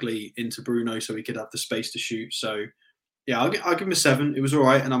correctly into Bruno so he could have the space to shoot. So, yeah, I'll give him a 7. It was all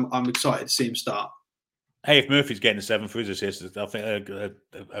right, and I'm excited to see him start. Hey, if Murphy's getting a 7 for his assist, I think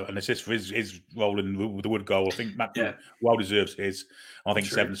an assist for his role in the Wood goal, I think Matt well deserves his. I think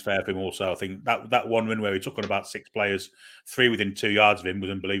 7's fair for him also. I think that one win where he took on about 6 players, 3 within 2 yards of him was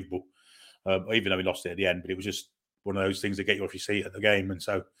unbelievable. Even though he lost it at the end, but it was just one of those things that get you off your seat at the game. And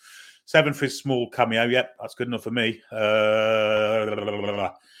so 7 for his small cameo. Yep, that's good enough for me.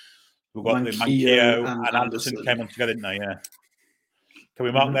 We've got Manquillo and Anderson came on together, didn't they? Yeah. Can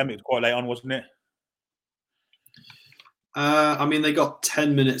we mark them? It was quite late on, wasn't it? I mean, they got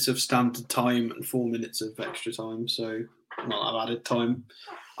 10 minutes of standard time and 4 minutes of extra time, so not that added time.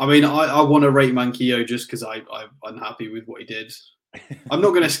 I mean, I want to rate Manquillo just because I'm unhappy with what he did. I'm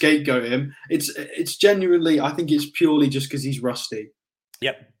not going to scapegoat him. It's genuinely, I think it's purely just because he's rusty.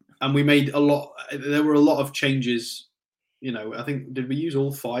 Yep. And we made there were a lot of changes. You know, I think, did we use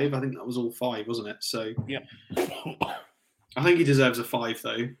all 5? I think that was all 5, wasn't it? So, yeah. I think he deserves a 5,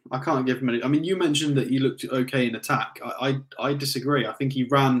 though. I can't give him any. I mean, you mentioned that he looked okay in attack. I disagree. I think he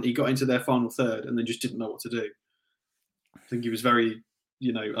got into their final third and then just didn't know what to do. I think he was very,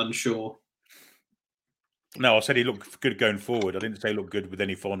 unsure. No, I said he looked good going forward. I didn't say he looked good with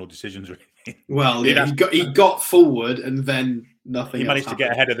any final decisions or anything. Well, yeah, he got forward and then nothing. He managed to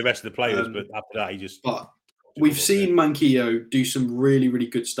get ahead of the rest of the players, but after that, he just. But we've seen Manquillo do some really, really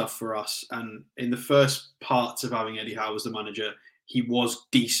good stuff for us. And in the first parts of having Eddie Howe as the manager, he was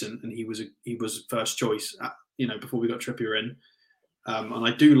decent and he was first choice. Before we got Trippier in, and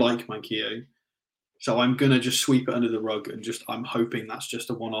I do like Manquillo. So I'm going to just sweep it under the rug and I'm hoping that's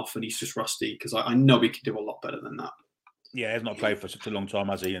just a one-off and he's just rusty because I know he can do a lot better than that. Yeah, he's not played for such a long time,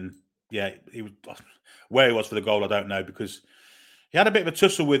 has he? And yeah, he was where he was for the goal, I don't know, because he had a bit of a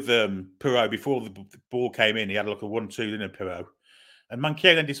tussle with Pirot before the ball came in. He had like a 1-2, didn't he, Pirot? And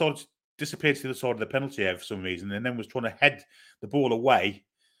Manquillo then decided to disappear to the side of the penalty area for some reason and then was trying to head the ball away.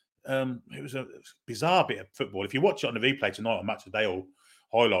 It was a bizarre bit of football. If you watch it on the replay tonight on Match of the Day or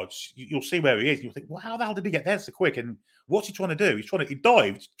highlights, you'll see where he is. You'll think, well, how the hell did he get there so quick? And what's he trying to do? He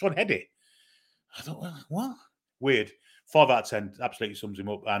dived, trying to head it. I thought, well, what? Weird. 5 out of 10 absolutely sums him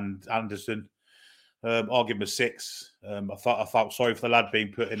up. And Anderson, I'll give him a 6. I felt sorry for the lad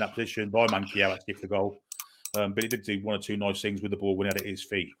being put in that position by Manquillo actually for the goal. But he did do 1 or 2 nice things with the ball when he had it at his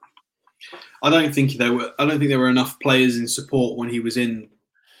feet. I don't think there were enough players in support when he was in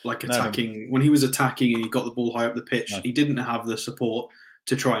attacking. When he was attacking and he got the ball high up the pitch, he didn't have the support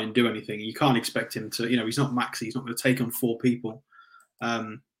to try and do anything. You can't expect him to, he's not Maxi. He's not going to take on 4 people.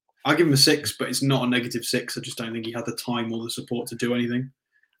 I'll give him a 6, but it's not a negative 6. I just don't think he had the time or the support to do anything.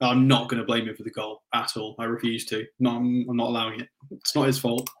 I'm not going to blame him for the goal at all. I refuse to. No, I'm not allowing it. It's not his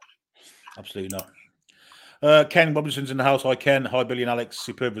fault. Absolutely not. Ken Robinson's in the house. Hi, Ken. Hi, Billy and Alex.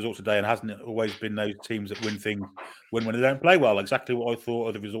 Superb result today. And hasn't it always been those teams that win things when they don't play well? Exactly what I thought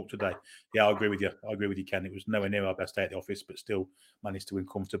of the result today. Yeah, I agree with you. Ken. It was nowhere near our best day at the office, but still managed to win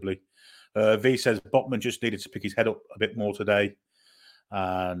comfortably. V says Botman just needed to pick his head up a bit more today.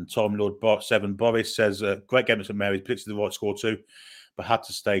 And Tom Lord 7 Boris says, great game at St Mary's, predicted the right score too, but had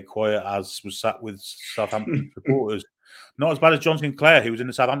to stay quiet as was sat with Southampton supporters. Not as bad as John Sinclair, who was in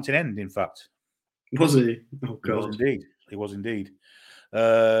the Southampton end, in fact. Was he? Oh, God. He was indeed.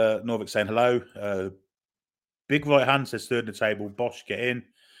 Norvik saying hello. Big right hand says third in the table. Bosch, get in.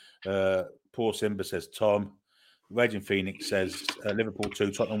 Poor Simba says Tom. Raging Phoenix says Liverpool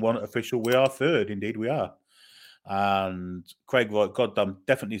 2, Tottenham 1. Official, we are third. Indeed, we are. And Craig Wright, goddamn,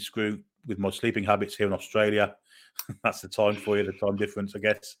 definitely screwed with my sleeping habits here in Australia. That's the time for you, the time difference, I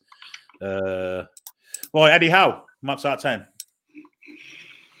guess. Right, Eddie Howe, max out of 10.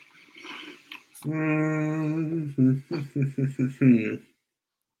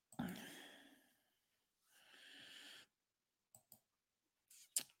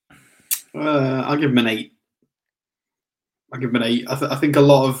 I'll give him an 8. I think a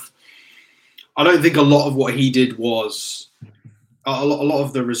lot of. I don't think a lot of what he did was. A lot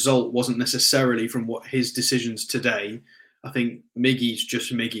of the result wasn't necessarily from what his decisions today. I think Miggy's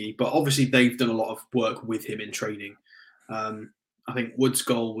just Miggy, but obviously they've done a lot of work with him in training. I think Wood's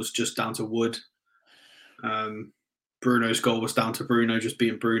goal was just down to Wood. Bruno's goal was down to Bruno just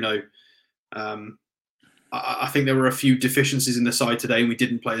being Bruno. I think there were a few deficiencies in the side today, and we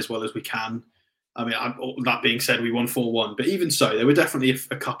didn't play as well as we can. I mean, that being said, we won 4-1. But even so, there were definitely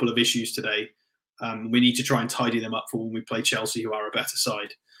a couple of issues today. We need to try and tidy them up for when we play Chelsea, who are a better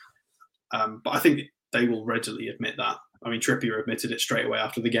side. But I think they will readily admit that. I mean, Trippier admitted it straight away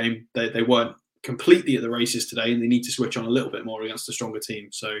after the game. They weren't completely at the races today, and they need to switch on a little bit more against a stronger team.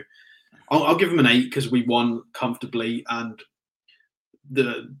 So I'll give them an 8 because we won comfortably, and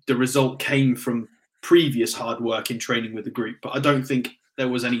the result came from previous hard work in training with the group. But I don't think there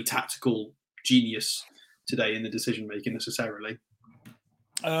was any tactical genius today in the decision making necessarily.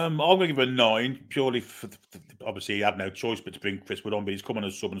 I'm going to give it a 9 purely for obviously he had no choice but to bring Chris Wood on, but he's come on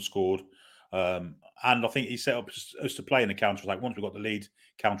as sub and scored. And I think he set up us to play in the counter attack. Once we got the lead,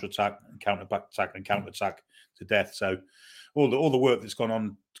 counter attack and counter back attack and counter attack to death. So all the work that's gone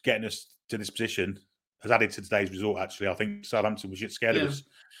on getting us to this position has added to today's result. Actually, I think Southampton was just scared of us.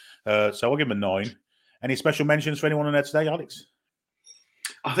 So I'll give him a 9. Any special mentions for anyone on there today, Alex?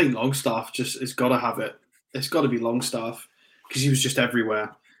 I think Longstaff has got to have it. It's got to be Longstaff because he was just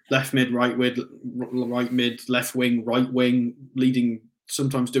everywhere. Left mid, right mid, left wing, right wing, leading,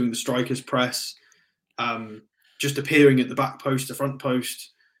 sometimes doing the striker's press, just appearing at the back post, the front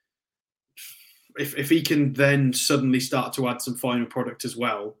post. If he can then suddenly start to add some final product as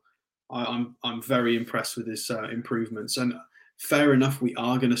well, I'm very impressed with his improvements. And fair enough, we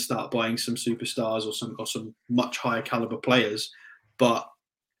are going to start buying some superstars or some much higher caliber players. But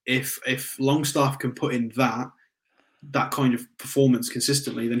if Longstaff can put in that kind of performance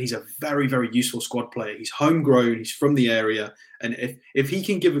consistently, then he's a very, very useful squad player. He's homegrown, he's from the area. And if he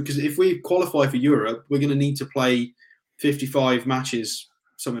can give it, because if we qualify for Europe, we're going to need to play 55 matches,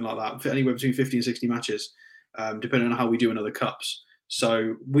 something like that, anywhere between 50 and 60 matches, depending on how we do in other cups.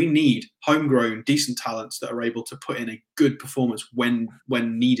 So we need homegrown, decent talents that are able to put in a good performance when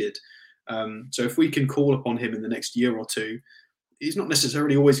needed. So if we can call upon him in the next year or two, he's not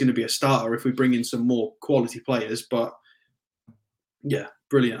necessarily always going to be a starter if we bring in some more quality players. But yeah,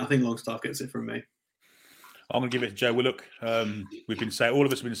 brilliant. I think Longstaff gets it from me. I'm going to give it to Joe Willock. We've been saying, all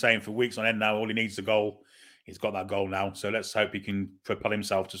of us have been saying for weeks on end now, all he needs is a goal. He's got that goal now. So let's hope he can propel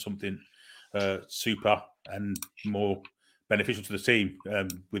himself to something super and more beneficial to the team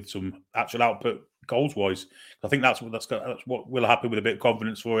with some actual output goals-wise. I think that's what will happen with a bit of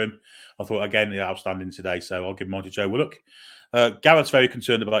confidence for him. I thought, again, outstanding today. So I'll give mine to Joe Willock. Garrett's very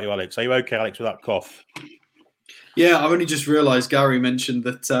concerned about you, Alex. Are you okay, Alex, with that cough? Yeah, I've only just realised Gary mentioned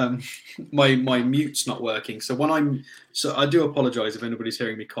that my mute's not working. So I do apologise if anybody's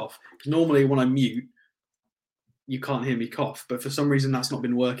hearing me cough. Normally when I mute, you can't hear me cough, but for some reason that's not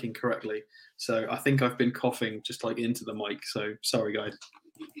been working correctly. So I think I've been coughing just like into the mic. So sorry, guys.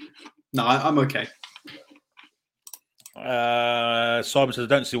 No, I'm okay. Simon says, I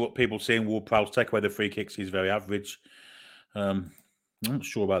don't see what people see in Ward-Prowse. Take away the free kicks. He's very average. I'm not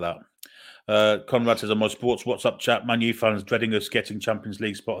sure about that. Conrad says on my sports WhatsApp chat, Man U fans dreading us getting Champions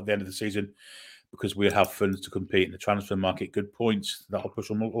League spot at the end of the season because we'll have funds to compete in the transfer market. Good points. That'll push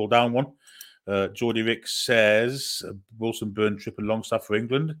them all down one. Geordie Rick says Wilson, Burn, Tripp and Longstaff for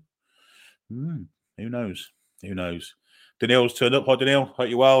England. Who knows? Who knows? Daniel's turned up. Hi, Daniel. Hope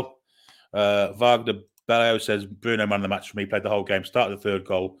you're well. Wagner Belleo says Bruno man of the match for me. Played the whole game. Started the third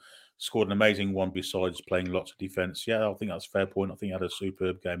goal. Scored an amazing one besides playing lots of defence. Yeah, I think that's a fair point. I think he had a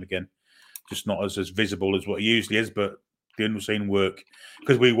superb game again. Just not as visible as what he usually is, but the unseen work.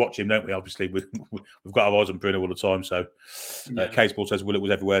 Because we watch him, don't we? Obviously, we've got our eyes on Bruno all the time. So, Case Ball says Willock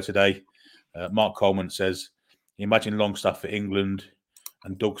was everywhere today. Mark Coleman says, imagine Longstaff for England.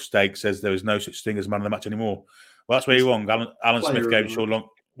 And Doug Stake says there is no such thing as man of the match anymore. Well, that's where you're wrong. Alan Smith gave Sean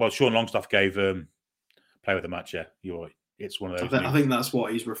Longstaff gave player of the match. Yeah, you're right. It's one of those. I think that's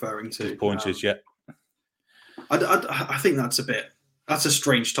what he's referring to. Pointers, yeah. I think that's a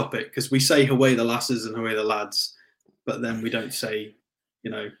strange topic because we say away the lasses and away the lads, but then we don't say,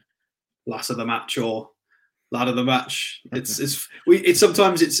 lass of the match or lad of the match. It's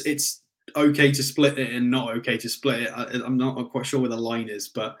sometimes it's okay to split it and not okay to split it. I'm not quite sure where the line is,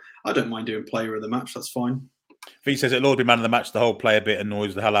 but I don't mind doing player of the match. That's fine. He says it'll all be man of the match. The whole player bit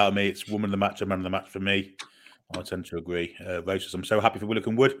annoys the hell out of me. It's woman of the match and man of the match for me. I tend to agree. Roses, I'm so happy for Willock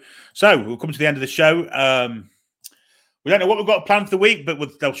and Wood. So we'll come to the end of the show. We don't know what we've got planned for the week, but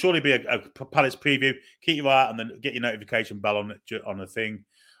there'll surely be a Palace preview. Keep your eye out and then get your notification bell on the thing.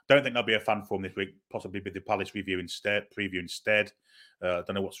 don't think there'll be a fan forum this week. Possibly be the Palace preview instead. I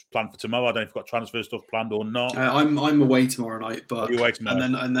don't know what's planned for tomorrow. I don't know if you've got transfer stuff planned or not. I'm away tomorrow night, but away tomorrow?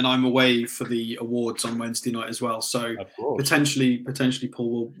 and then I'm away for the awards on Wednesday night as well. So potentially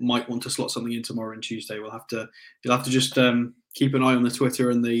Paul might want to slot something in tomorrow and Tuesday. You'll have to just keep an eye on the Twitter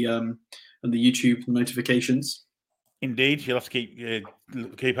and the YouTube notifications. Indeed, you'll have to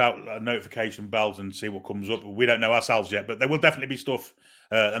keep out notification bells and see what comes up. We don't know ourselves yet, but there will definitely be stuff,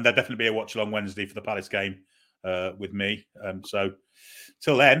 and there'll definitely be a watch along Wednesday for the Palace game with me. So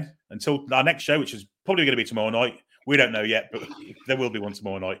till then, until our next show, which is probably going to be tomorrow night, we don't know yet, but there will be one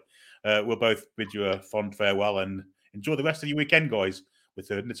tomorrow night. We'll both bid you a fond farewell and enjoy the rest of your weekend, guys. We're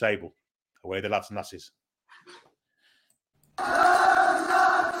third in the table. Away the lads and lasses.